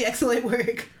really, really excellent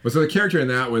work. Well, so the character in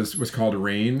that was called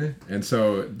Rain. And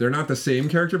so they're not the same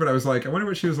character, but I was like, I wonder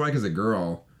what she was like as a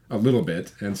girl a little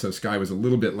bit. And so Sky was a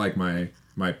little bit like my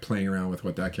playing around with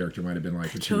what that character might have been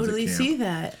like. Totally see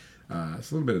that.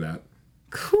 It's a little bit of that.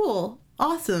 Cool.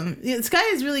 Awesome. Yeah, Sky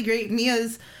is really great.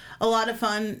 Mia's a lot of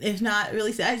fun, if not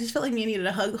really sad. I just felt like Mia needed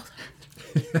a hug.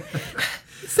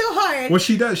 So hard. Well,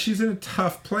 she does. She's in a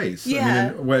tough place.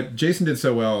 Yeah. I mean, what Jason did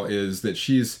so well is that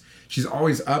she's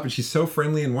always up and she's so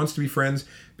friendly and wants to be friends,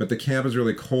 but the camp is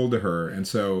really cold to her. And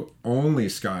so only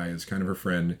Sky is kind of her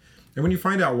friend. And when you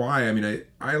find out why, I mean,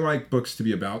 I like books to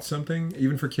be about something,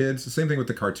 even for kids. The same thing with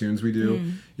the cartoons we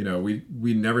do. You know,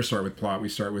 we never start with plot. We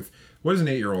start with, what is an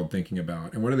 8-year-old thinking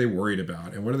about? And what are they worried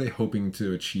about? And what are they hoping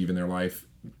to achieve in their life,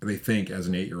 they think, as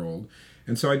an 8-year-old?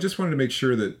 And so I just wanted to make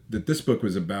sure that this book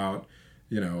was about,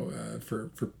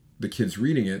 for the kids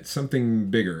reading it, something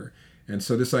bigger. And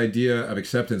so this idea of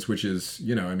acceptance, which is,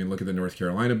 look at the North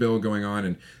Carolina bill going on,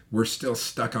 and we're still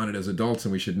stuck on it as adults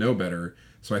and we should know better.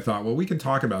 So I thought, well, we can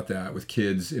talk about that with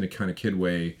kids in a kind of kid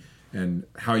way, and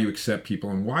how you accept people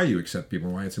and why you accept people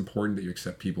and why it's important that you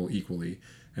accept people equally.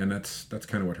 And that's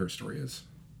kind of what her story is.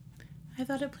 I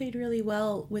thought it played really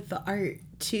well with the art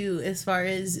too, as far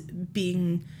as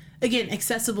being, again,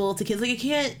 accessible to kids. Like,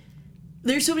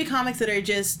 there's so many comics that are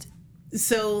just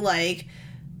so like,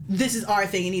 this is our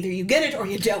thing and either you get it or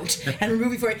you don't, and we're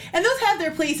moving forward. And those have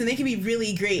their place and they can be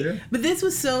really great. Yeah. But this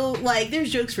was so like, there's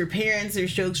jokes for parents,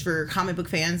 there's jokes for comic book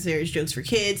fans, there's jokes for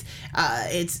kids.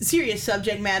 It's serious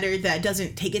subject matter that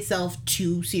doesn't take itself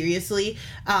too seriously.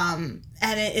 And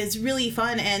it is really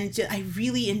fun, and I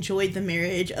really enjoyed the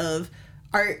marriage of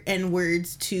art and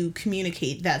words to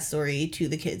communicate that story to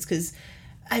the kids, because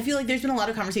I feel like there's been a lot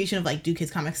of conversation of like, do kids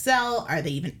comics sell? Are they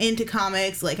even into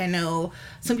comics? Like, I know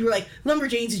some people are like,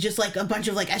 Lumberjanes is just like a bunch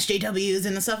of like SJWs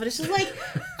and stuff, and it's just like,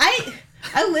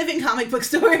 I live in comic book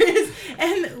stores,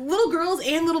 and little girls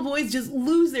and little boys just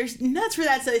lose their nuts for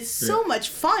that, so it's so much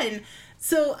fun.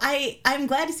 So I'm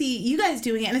glad to see you guys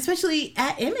doing it, and especially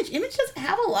at Image. Image doesn't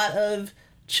have a lot of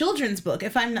children's book,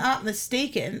 if I'm not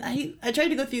mistaken. I tried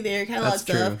to go through their catalog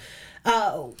stuff.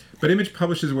 But Image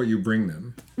publishes what you bring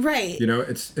them. Right.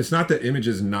 It's not that Image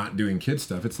is not doing kid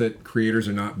stuff. It's that creators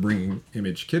are not bringing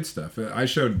Image kid stuff. I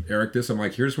showed Eric this. I'm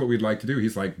like, here's what we'd like to do.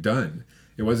 He's like, done.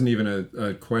 It wasn't even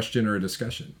a question or a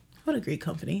discussion. What a great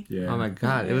company. Yeah. Oh my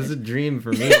God. It was a dream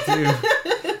for me too.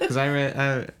 Because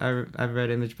I've read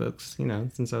Image books,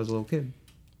 since I was a little kid.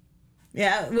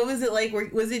 Yeah, what was it like?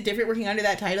 Was it different working under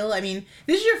that title? I mean,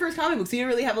 this is your first comic book, so you don't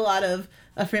really have a lot of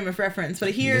a frame of reference.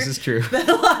 But here, this is true. That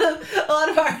a lot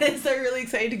of artists are really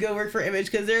excited to go work for Image,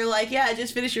 because they're like, yeah,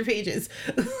 just finish your pages.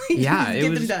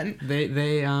 Get them done.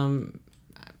 They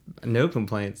no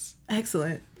complaints.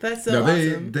 Excellent. That's so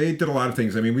awesome. They did a lot of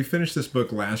things. I mean, we finished this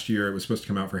book last year. It was supposed to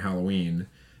come out for Halloween,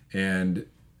 and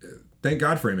thank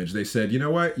God for Image. They said, you know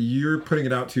what? You're putting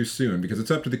it out too soon, because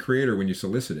it's up to the creator when you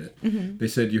solicit it. Mm-hmm. They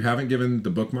said, you haven't given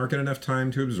the book market enough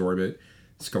time to absorb it.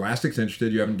 Scholastic's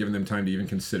interested. You haven't given them time to even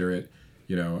consider it.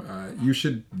 You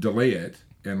should delay it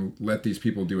and let these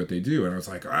people do what they do. And I was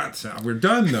like, we're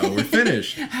done though. We're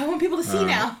finished. I want people to see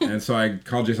now. And so I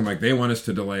called Jason. I'm like, they want us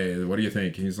to delay. What do you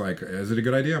think? And he's like, is it a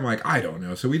good idea? I'm like, I don't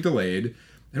know. So we delayed. And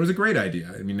it was a great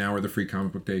idea. I mean, now we're the free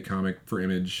comic book day comic for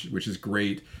Image, which is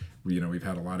great. We've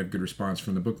had a lot of good response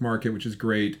from the book market, which is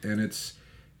great. And it's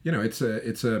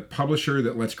a publisher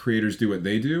that lets creators do what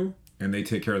they do, and they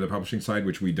take care of the publishing side,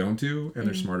 which we don't do, and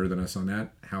they're smarter than us on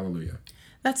that. Hallelujah.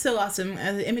 That's so awesome.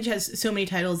 Image has so many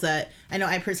titles that I know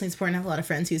I personally support and have a lot of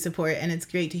friends who support, and it's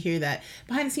great to hear that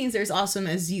behind the scenes they're as awesome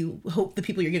as you hope the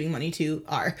people you're giving money to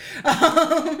are.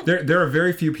 There are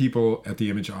very few people at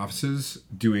the Image offices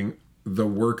doing the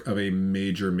work of a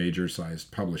major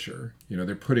sized publisher.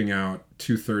 They're putting out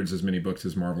 2/3 as many books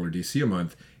as Marvel or DC a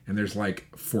month, and there's like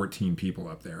 14 people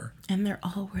up there. And they're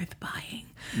all worth buying.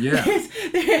 Yeah.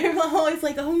 They're always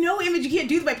like, oh no, Image, you can't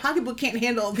do this. My pocketbook can't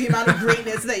handle the amount of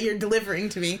greatness that you're delivering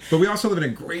to me. But we also live in a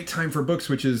great time for books,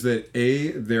 which is that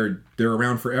A, they're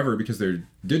around forever because they're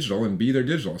digital, and B, they're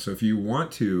digital. So if you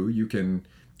want to, you can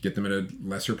get them at a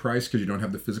lesser price because you don't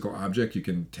have the physical object. You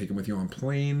can take them with you on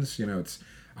planes.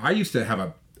 I used to have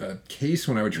a case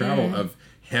when I would travel of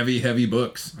heavy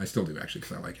books. I still do, actually,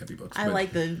 because I like heavy books. I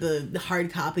like the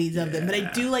hard copies of them, but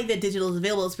I do like that digital is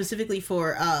available specifically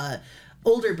for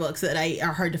older books that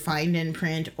are hard to find in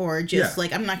print, or just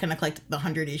like, I'm not going to collect the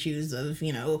 100 issues of,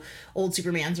 old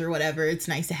Supermans or whatever. It's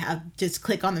nice to have, just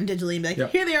click on them digitally and be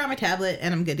like, here they are on my tablet,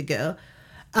 and I'm good to go.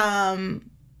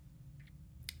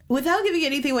 Without giving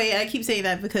anything away, I keep saying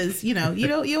that because, you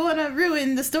want to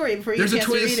ruin the story before you get a chance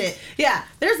to read it. Yeah,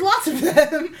 there's lots of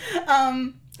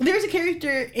them. There's a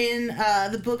character in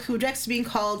the book who objects to being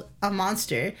called a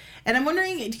monster. And I'm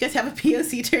wondering, do you guys have a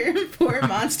POC term for a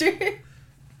monster?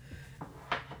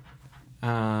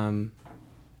 Do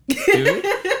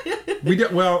it? We do.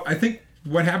 Well, I think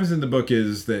what happens in the book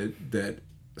is that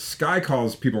Skye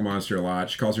calls people monster a lot.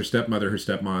 She calls her stepmother her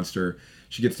step monster.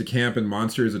 She gets to camp, and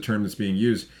monster is a term that's being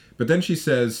used. But then she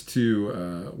says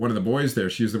to one of the boys there,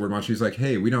 she used the word monster. She's like,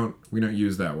 hey, we don't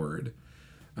use that word.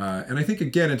 And I think,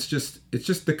 again, it's just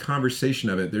the conversation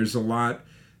of it. There's a lot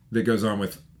that goes on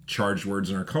with charged words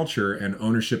in our culture and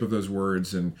ownership of those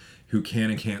words and who can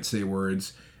and can't say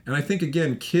words. And I think,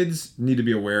 again, kids need to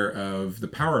be aware of the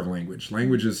power of language.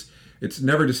 Language it's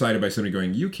never decided by somebody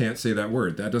going, you can't say that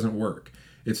word. That doesn't work.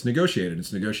 It's negotiated.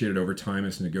 It's negotiated over time.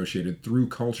 It's negotiated through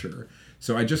culture.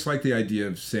 So I just like the idea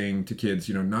of saying to kids,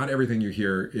 not everything you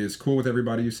hear is cool with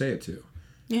everybody you say it to.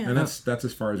 Yeah. And that's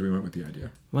as far as we went with the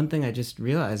idea. One thing I just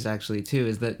realized, actually, too,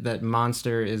 is that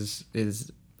monster is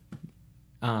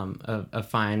a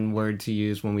fine word to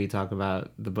use when we talk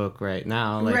about the book right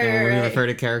now. Like when we refer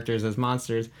to characters as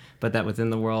monsters, but that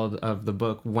within the world of the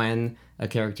book, when a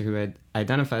character who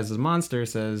identifies as a monster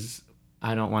says,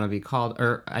 I don't want to be called,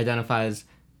 or identifies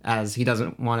as he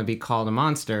doesn't want to be called a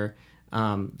monster,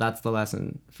 that's the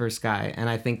lesson for Skye. And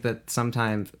I think that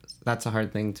sometimes that's a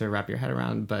hard thing to wrap your head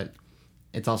around, but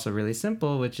it's also really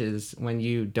simple, which is when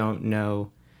you don't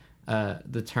know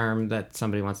the term that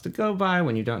somebody wants to go by,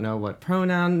 when you don't know what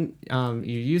pronoun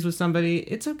you use with somebody,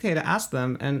 it's okay to ask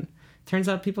them. And turns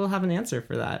out people have an answer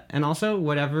for that. And also,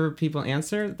 whatever people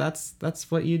answer, that's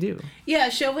what you do. Yeah,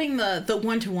 showing the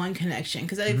one-to-one connection.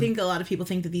 Because I think a lot of people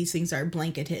think that these things are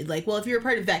blanketed. Like, well, if you're a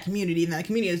part of that community, and that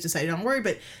community has decided on a word,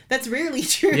 but that's rarely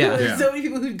true. Yeah. There's so many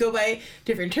people who go by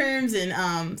different terms.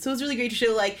 And so it's really great to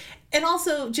show, like, and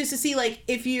also just to see, like,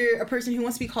 if you're a person who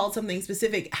wants to be called something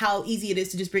specific, how easy it is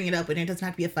to just bring it up, and it doesn't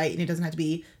have to be a fight, and it doesn't have to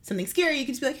be something scary. You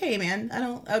can just be like, hey, man,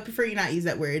 I would prefer you not use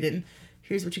that word, and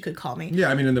here's what you could call me. Yeah,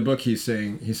 I mean, in the book, he's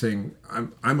saying,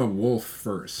 I'm a wolf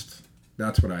first.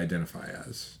 That's what I identify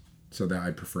as. So that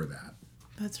I prefer that.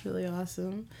 That's really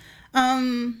awesome.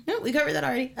 No, we covered that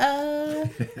already.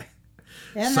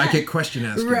 Psychic question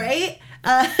asking. Right?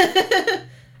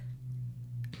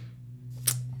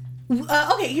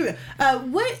 Okay, here we go.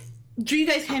 What drew you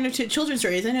guys kind of to children's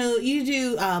stories? I know you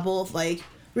do both, like,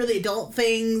 really adult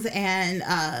things and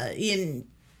in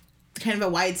kind of a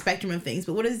wide spectrum of things,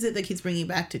 but what is it that keeps bringing you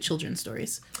back to children's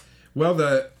stories? Well,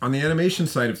 on the animation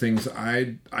side of things,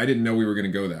 I didn't know we were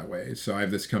going to go that way. So I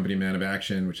have this company, Man of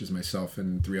Action, which is myself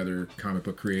and 3 other comic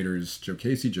book creators, Joe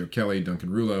Casey, Joe Kelly, Duncan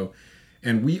Rouleau,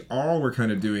 and we all were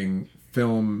kind of doing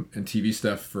film and TV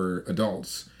stuff for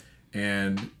adults.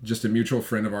 And just a mutual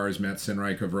friend of ours, Matt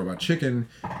Sinreich of Robot Chicken,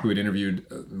 who had interviewed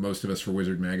most of us for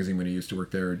Wizard Magazine when he used to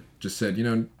work there, just said,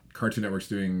 Cartoon Network's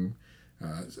doing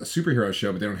a superhero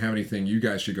show, but they don't have anything. You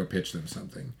guys should go pitch them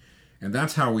something. And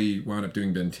that's how we wound up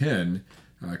doing Ben 10,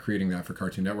 creating that for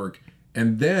Cartoon Network.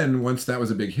 And then once that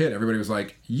was a big hit, everybody was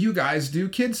like, you guys do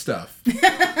kid stuff.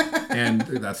 And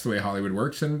that's the way Hollywood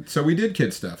works. And so we did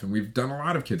kid stuff, and we've done a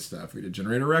lot of kid stuff. We did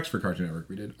Generator Rex for Cartoon Network.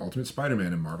 We did Ultimate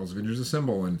Spider-Man and Marvel's Avengers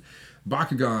Assemble and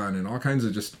Bakugan and all kinds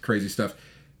of just crazy stuff,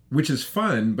 which is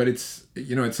fun, but it's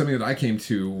something that I came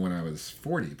to when I was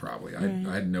 40 probably. I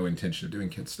had no intention of doing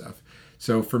kid stuff.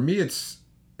 So for me, it's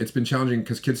been challenging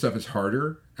because kid stuff is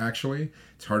harder, actually.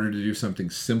 It's harder to do something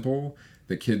simple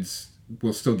that kids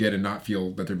will still get and not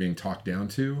feel that they're being talked down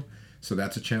to. So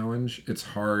that's a challenge. It's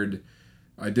hard.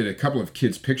 I did a couple of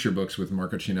kids' picture books with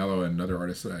Marco Cinello and another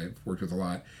artist that I've worked with a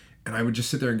lot. And I would just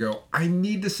sit there and go, I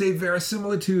need to say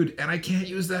verisimilitude, and I can't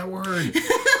use that word.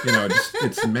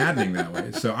 It's maddening that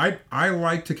way. So I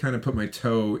like to kind of put my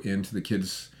toe into the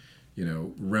kids'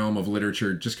 realm of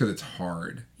literature just because it's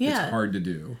hard. Yeah. It's hard to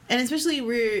do. And especially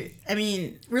we're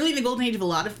in the golden age of a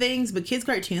lot of things, but kids'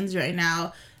 cartoons right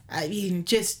now, I mean,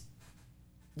 just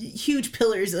huge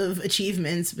pillars of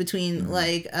achievements between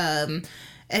like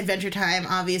Adventure Time,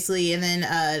 obviously, and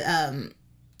then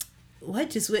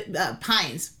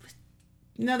Pines.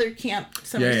 Another camp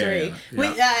summer story.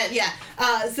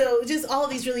 So just all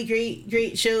these really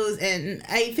great shows, and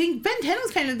I think Ben 10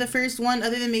 was kind of the first one,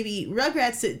 other than maybe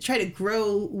Rugrats, to try to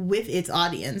grow with its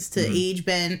audience, to age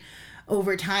Ben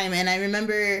over time. And I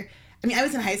remember, I mean, I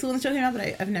was in high school when the show came out,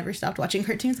 but I've never stopped watching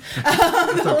cartoons.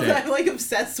 I'm like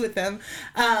obsessed with them.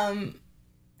 And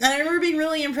I remember being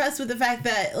really impressed with the fact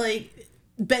that like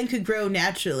Ben could grow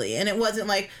naturally, and it wasn't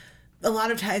like, a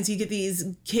lot of times you get these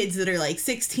kids that are like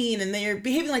 16 and they're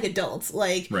behaving like adults,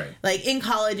 like in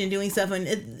college and doing stuff.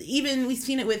 And even we've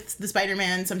seen it with the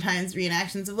Spider-Man, sometimes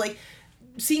reenactions of like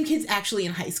seeing kids actually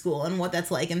in high school and what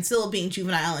that's like, and still being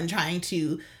juvenile and trying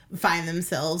to find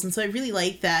themselves. And so I really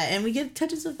like that. And we get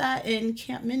touches of that in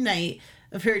Camp Midnight,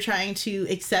 of her trying to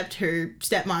accept her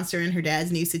stepmonster and her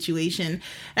dad's new situation.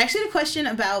 I actually had a question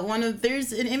about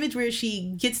there's an image where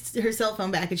she gets her cell phone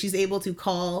back and she's able to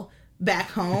call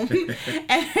back home,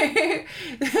 and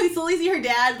we slowly see her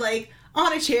dad like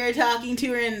on a chair talking to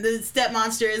her, and the step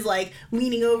monster is like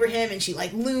leaning over him, and she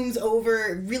like looms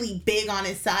over really big on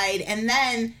his side, and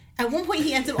then at one point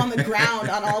he ends up on the ground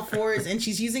on all fours, and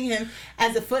she's using him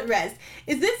as a footrest.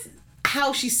 Is this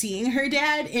how she's seeing her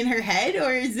dad in her head,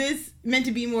 or is this meant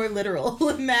to be more literal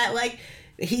in that like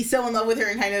he's so in love with her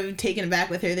and kind of taken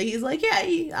aback with her that he's like,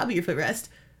 yeah, I'll be your footrest?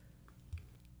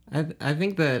 I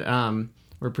think that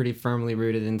we're pretty firmly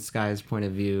rooted in Sky's point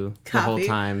of view the whole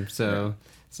time. So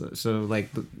like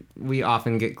we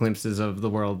often get glimpses of the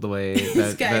world the way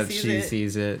that she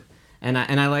sees it. And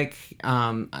I like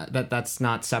that's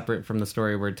not separate from the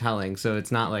story we're telling. So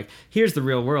it's not like, here's the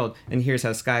real world and here's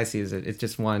how Sky sees it. It's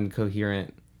just one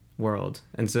coherent world.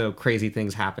 And so crazy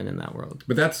things happen in that world.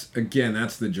 But that's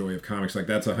the joy of comics. Like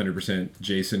that's 100%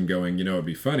 Jason going, it'd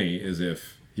be funny is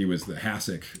if he was the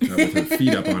Hasek with her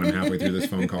feet up on him halfway through this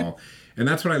phone call. And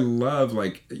that's what I love.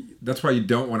 Like, that's why you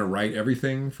don't want to write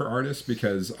everything for artists,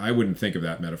 because I wouldn't think of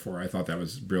that metaphor. I thought that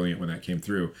was brilliant when that came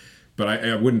through, but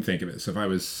I wouldn't think of it. So if I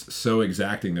was so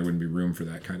exacting, there wouldn't be room for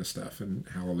that kind of stuff. And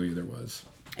hallelujah, there was.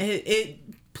 It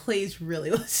plays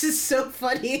really well. It's just so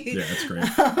funny. Yeah, it's great.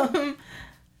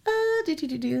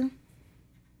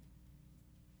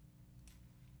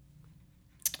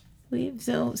 We have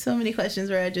so many questions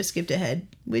where I just skipped ahead,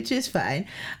 which is fine.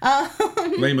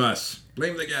 Blame us.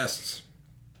 Blame the guests.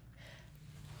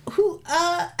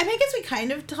 I guess we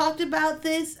kind of talked about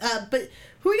this, but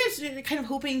who are you guys kind of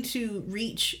hoping to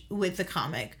reach with the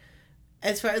comic?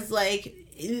 As far as like,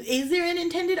 is there an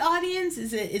intended audience?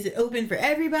 Is it open for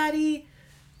everybody?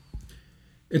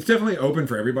 It's definitely open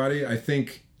for everybody. I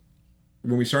think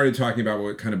when we started talking about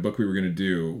what kind of book we were going to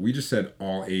do, we just said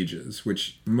all ages,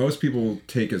 which most people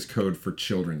take as code for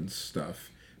children's stuff.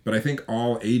 But I think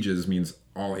all ages means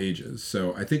all ages.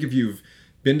 So I think if you've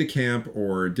been to camp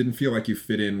or didn't feel like you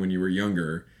fit in when you were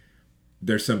younger,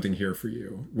 there's something here for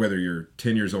you, whether you're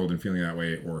 10 years old and feeling that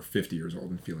way or 50 years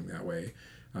old and feeling that way.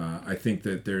 I think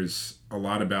that there's a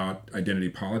lot about identity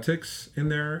politics in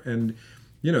there. And,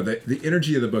 the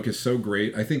energy of the book is so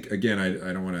great. I think, again,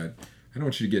 I don't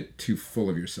want you to get too full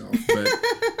of yourself, but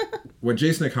what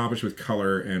Jason accomplished with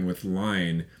color and with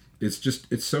line,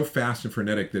 it's so fast and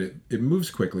frenetic that it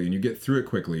moves quickly and you get through it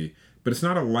quickly, but it's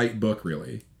not a light book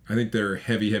really. I think there are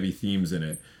heavy themes in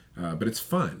it, but it's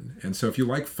fun. And so if you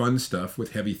like fun stuff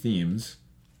with heavy themes,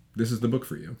 this is the book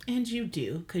for you. And you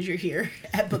do, because you're here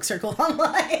at Book Circle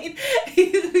Online.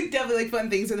 You definitely like fun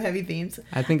things with heavy themes.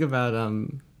 I think about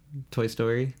Toy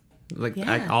Story, like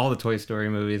all the Toy Story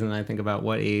movies, and I think about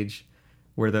what age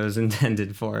were those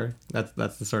intended for.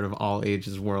 That's the sort of all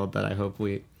ages world that I hope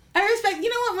we... I respect,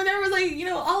 when there was like,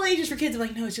 all ages for kids, I'm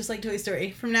like, no, it's just like Toy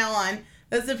Story. From now on,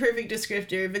 that's the perfect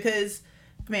descriptor, because,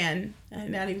 man,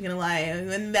 I'm not even gonna lie,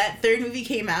 when that third movie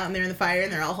came out and they're in the fire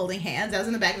and they're all holding hands, I was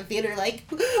in the back of the theater like,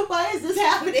 why is this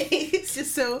happening? It's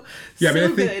just so I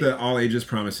think the all ages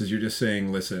promise is you're just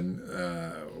saying, listen,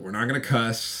 we're not gonna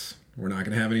cuss, we're not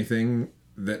gonna have anything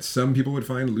that some people would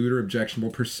find lewd or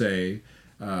objectionable per se,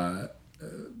 but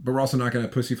we're also not going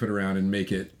to pussyfoot around and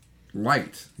make it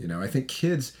light. I think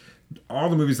kids, all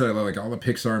the movies that I love, like all the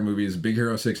Pixar movies, Big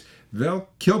Hero 6, they'll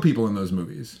kill people in those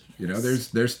movies.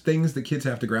 There's things that kids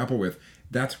have to grapple with.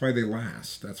 That's why they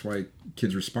last. That's why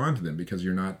kids respond to them, because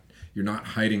you're not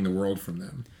hiding the world from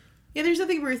them. Yeah, there's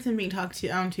nothing worse than being talked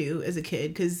down to as a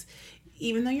kid, because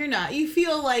even though you're not, you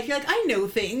feel like you're like, I know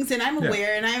things and I'm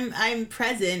aware and I'm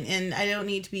present and I don't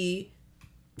need to be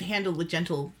handled with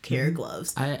gentle care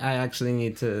gloves. I actually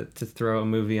need to throw a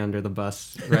movie under the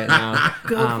bus right now.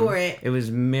 Go for it. It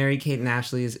was Mary-Kate and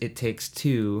Ashley's It Takes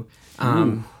Two.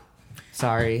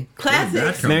 Sorry.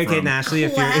 Classics. Mary-Kate and Ashley,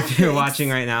 if you're Classics. watching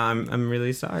right now, I'm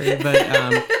really sorry.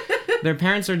 But their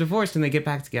parents are divorced and they get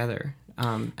back together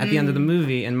at the end of the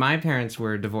movie. And my parents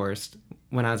were divorced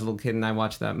when I was a little kid and I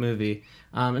watched that movie.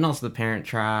 And also The Parent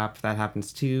Trap, that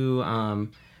happens too.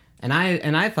 And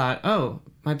I thought, oh,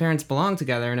 my parents belong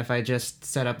together, and if I just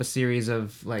set up a series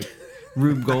of like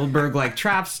Rube Goldberg like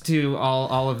traps to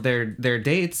all of their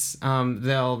dates,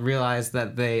 they'll realize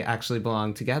that they actually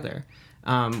belong together,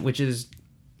 which is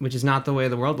not the way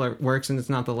the world works, and it's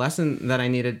not the lesson that I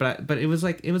needed. But it was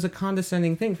a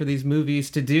condescending thing for these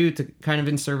movies to do, to kind of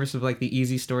in service of like the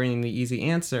easy story and the easy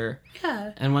answer.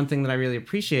 Yeah. And one thing that I really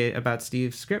appreciate about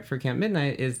Steve's script for Camp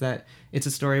Midnight is that it's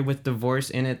a story with divorce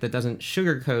in it that doesn't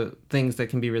sugarcoat things that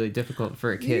can be really difficult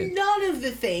for a kid. None of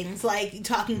the things, like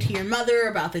talking to your mother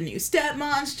about the new step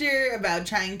monster, about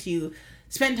trying to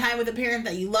spend time with a parent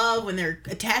that you love when they're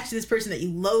attached to this person that you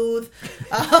loathe.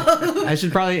 I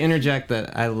should probably interject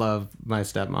that I love my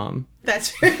stepmom.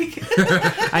 That's very good.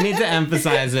 I need to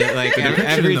emphasize it. Like The depiction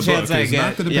every in the chance book I is get.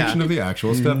 not the depiction of the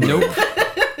actual step. Nope.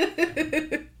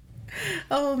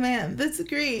 Oh man, that's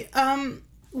great.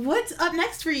 What's up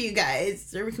next for you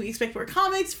guys? Or can we expect more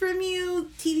comics from you?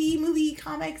 TV, movie,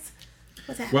 comics?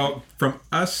 What's happening? Well, from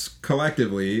us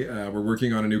collectively, we're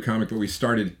working on a new comic, but we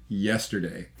started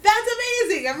yesterday. That's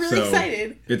amazing. I'm really So,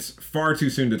 excited. It's far too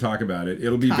soon to talk about it.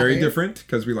 It'll be very Connor. different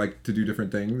because we like to do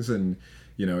different things, and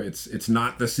you know, it's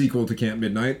not the sequel to Camp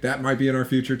Midnight. That might be in our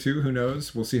future too. Who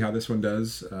knows? We'll see how this one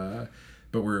does.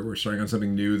 But we're starting on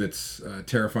something new that's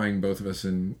terrifying both of us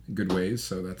in good ways.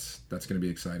 So that's going to be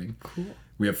exciting. Cool.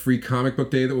 We have Free Comic Book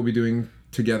Day that we'll be doing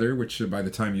together, which by the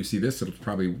time you see this, it'll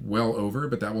probably well over,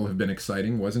 but that will have been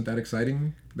exciting. Wasn't that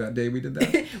exciting that day we did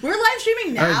that? We're live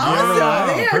streaming now, yeah.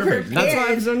 so they are Perfect. prepared. That's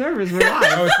why I'm so nervous. We're live.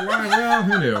 Oh, it's live. Well,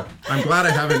 who knew? I'm glad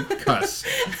I haven't cussed.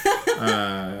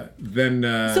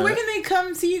 So where can they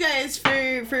come see you guys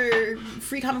for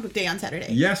Free Comic Book Day on Saturday?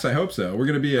 Yes, I hope so. We're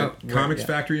going to be at right, Comics yeah.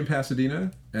 Factory in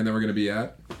Pasadena, and then we're going to be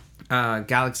at...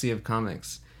 Galaxy of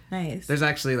Comics. Nice. There's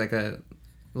actually like a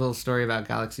little story about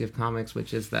Galaxy of Comics,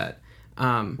 which is that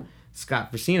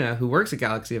Scott Brasina, who works at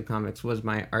Galaxy of Comics, was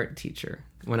my art teacher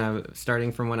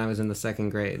starting from when I was in the second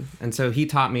grade. And so he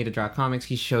taught me to draw comics.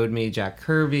 He showed me Jack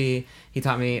Kirby. He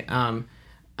taught me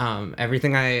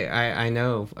everything I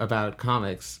know about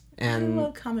comics. I And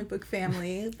love comic book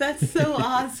family. That's so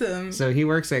awesome. so he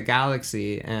works at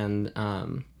Galaxy, and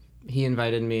he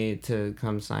invited me to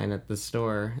come sign at the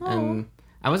store. Oh. And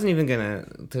I wasn't even gonna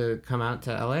to come out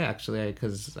to LA actually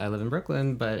because I live in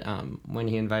Brooklyn. But when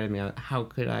he invited me out, how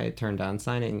could I turn down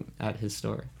signing at his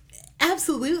store?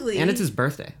 Absolutely. And it's his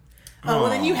birthday. Oh,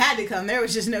 well, then you had to come. There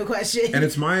was just no question. And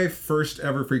it's my first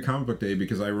ever Free Comic Book Day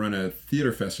because I run a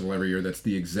theater festival every year that's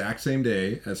the exact same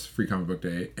day as Free Comic Book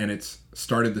Day, and it's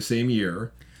started the same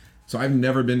year. So I've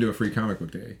never been to a Free Comic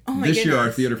Book Day. Oh my This year our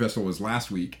goodness. theater festival was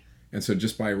last week, and so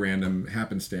just by random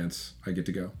happenstance, I get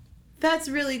to go. That's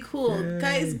really cool.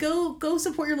 Guys, go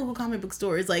support your local comic book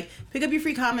stores. Like, pick up your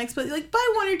free comics, but like buy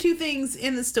one or two things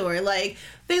in the store. Like,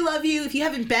 they love you. If you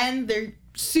haven't been, they're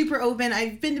super open.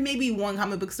 I've been to maybe one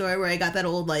comic book store where I got that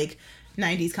old like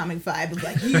 90s comic vibe of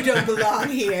like, you don't belong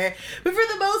here. But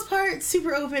for the most part,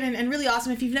 super open and really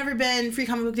awesome. If you've never been, Free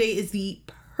Comic Book Day is the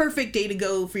perfect day to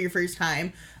go for your first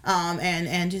time.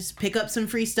 And just pick up some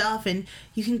free stuff, and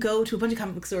you can go to a bunch of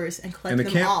comic book stores and collect And the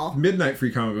them Camp all. Midnight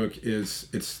Free Comic Book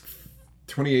it's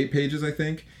 28 pages, I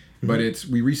think, but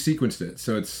we resequenced it,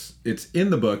 so it's in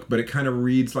the book, but it kind of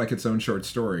reads like its own short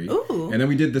story. Ooh. And then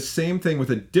we did the same thing with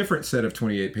a different set of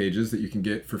 28 pages that you can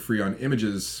get for free on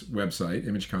Image's website,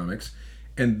 Image Comics,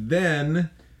 and then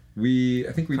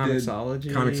I think we Comixology?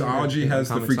 did Comixology has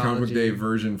the Free Comic Book Comixology. Day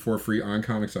version for free on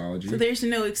Comixology. So there's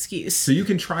no excuse. So you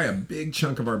can try a big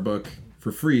chunk of our book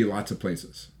for free lots of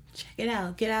places. Check it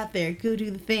out. Get out there. Go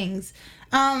do the things.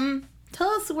 Tell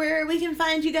us where we can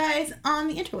find you guys on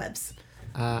the interwebs.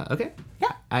 Okay.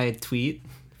 Yeah. I tweet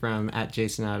from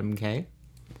 @JasonAdamK.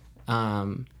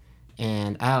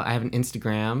 And I have an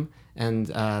Instagram, and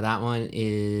that one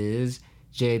is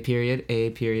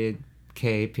J.A.K.,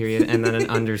 and then an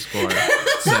underscore.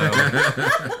 So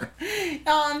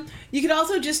You could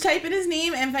also just type in his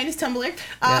name and find his Tumblr.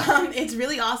 It's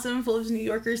really awesome, full of New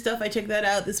Yorker stuff. I checked that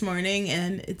out this morning,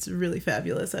 and it's really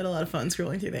fabulous. I had a lot of fun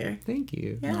scrolling through there. thank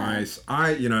you. Yeah. Nice.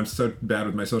 I'm so bad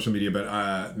with my social media,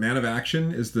 but Man of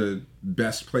Action is the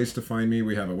best place to find me.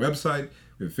 We have a website,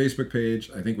 we have a Facebook page,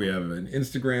 I think we have an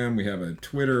Instagram, we have a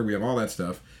Twitter, we have all that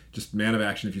stuff. Just Man of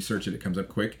Action, if you search it, it comes up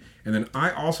quick. And then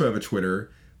I also have a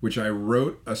Twitter, which I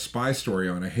wrote a spy story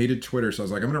on. I hated Twitter, so I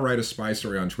was like, I'm going to write a spy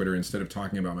story on Twitter instead of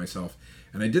talking about myself.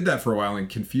 And I did that for a while and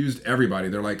confused everybody.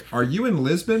 They're like, "Are you in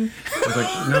Lisbon?" I was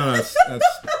like, "No,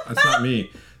 that's not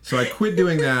me." So I quit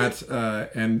doing that.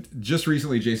 And just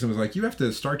recently, Jason was like, "You have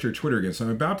to start your Twitter again." So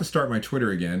I'm about to start my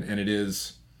Twitter again, and it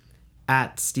is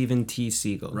At Stephen T.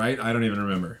 Siegel. right. I don't even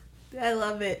remember. I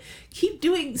love it. Keep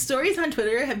doing stories on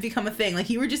Twitter have become a thing. Like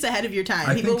you were just ahead of your time.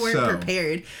 I People think weren't so.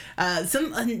 prepared.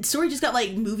 Some story just got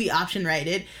like movie option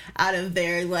righted out of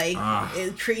there. Like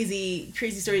crazy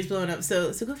stories blowing up.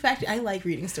 So go fact. I like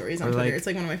reading stories on Or, Twitter. like, It's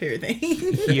like one of my favorite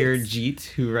things. Here, Jeet,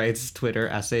 who writes Twitter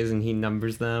essays and he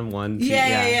numbers them 1, 2.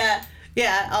 Yeah,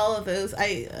 all of those.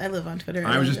 I live on Twitter.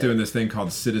 I was just love doing this thing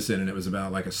called Citizen, and it was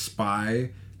about like a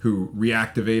spy who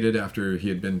reactivated after he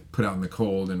had been put out in the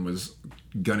cold and was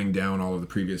gunning down all of the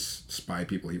previous spy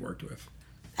people he worked with.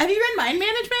 Have you read Mind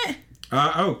Management?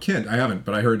 Kent, I haven't,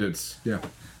 but I heard it's, yeah.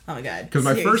 Oh my god. Because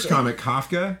my first Seriously. comic,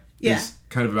 Kafka, Yeah. is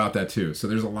kind of about that too. So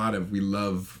there's a lot of, we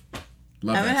love I'm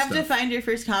gonna that have to stuff. find your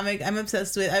first comic. I'm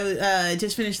obsessed with. I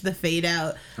just finished The Fade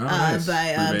Out nice.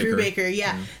 by Brew Brew Baker. Baker.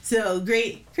 Yeah. So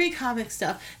great comic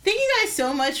stuff. Thank you guys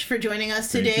so much for joining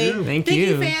us Thank today. you. Thank you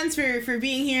you. fans for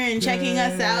being here and checking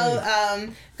us out.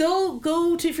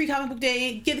 Go to Free Comic Book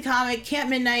Day. Get the comic.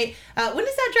 Camp Midnight. When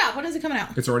does that drop? When is it coming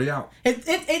out? It's already out. It's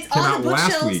Came on out the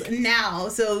last bookshelves week. now,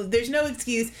 so there's no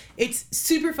excuse. It's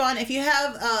super fun. If you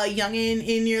have a youngin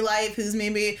in your life who's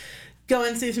maybe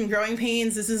going through some growing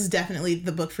pains, this is definitely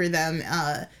the book for them.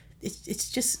 It's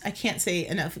just, I can't say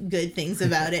enough good things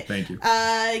about it. Thank you.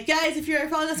 Guys, if you're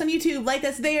following us on YouTube, like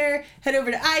us there. Head over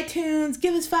to iTunes.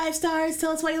 Give us 5 stars.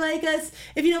 Tell us why you like us.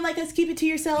 If you don't like us, keep it to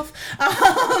yourself.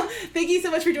 Thank you so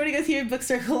much for joining us here at Book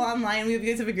Circle Online. We hope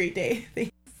you guys have a great day.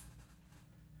 Thanks.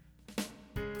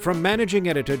 From managing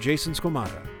editor Jason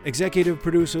Squamata, executive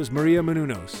producers Maria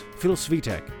Menounos, Phil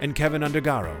Svitek, and Kevin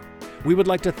Undergaro, we would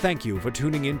like to thank you for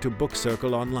tuning in to Book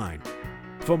Circle Online.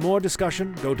 For more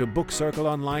discussion, go to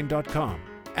bookcircleonline.com.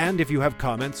 And if you have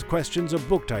comments, questions, or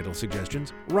book title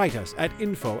suggestions, write us at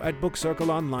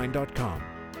info@bookcircleonline.com.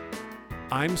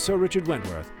 I'm Sir Richard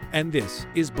Wentworth, and this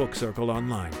is Book Circle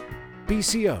Online.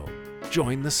 BCO,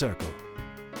 join the circle.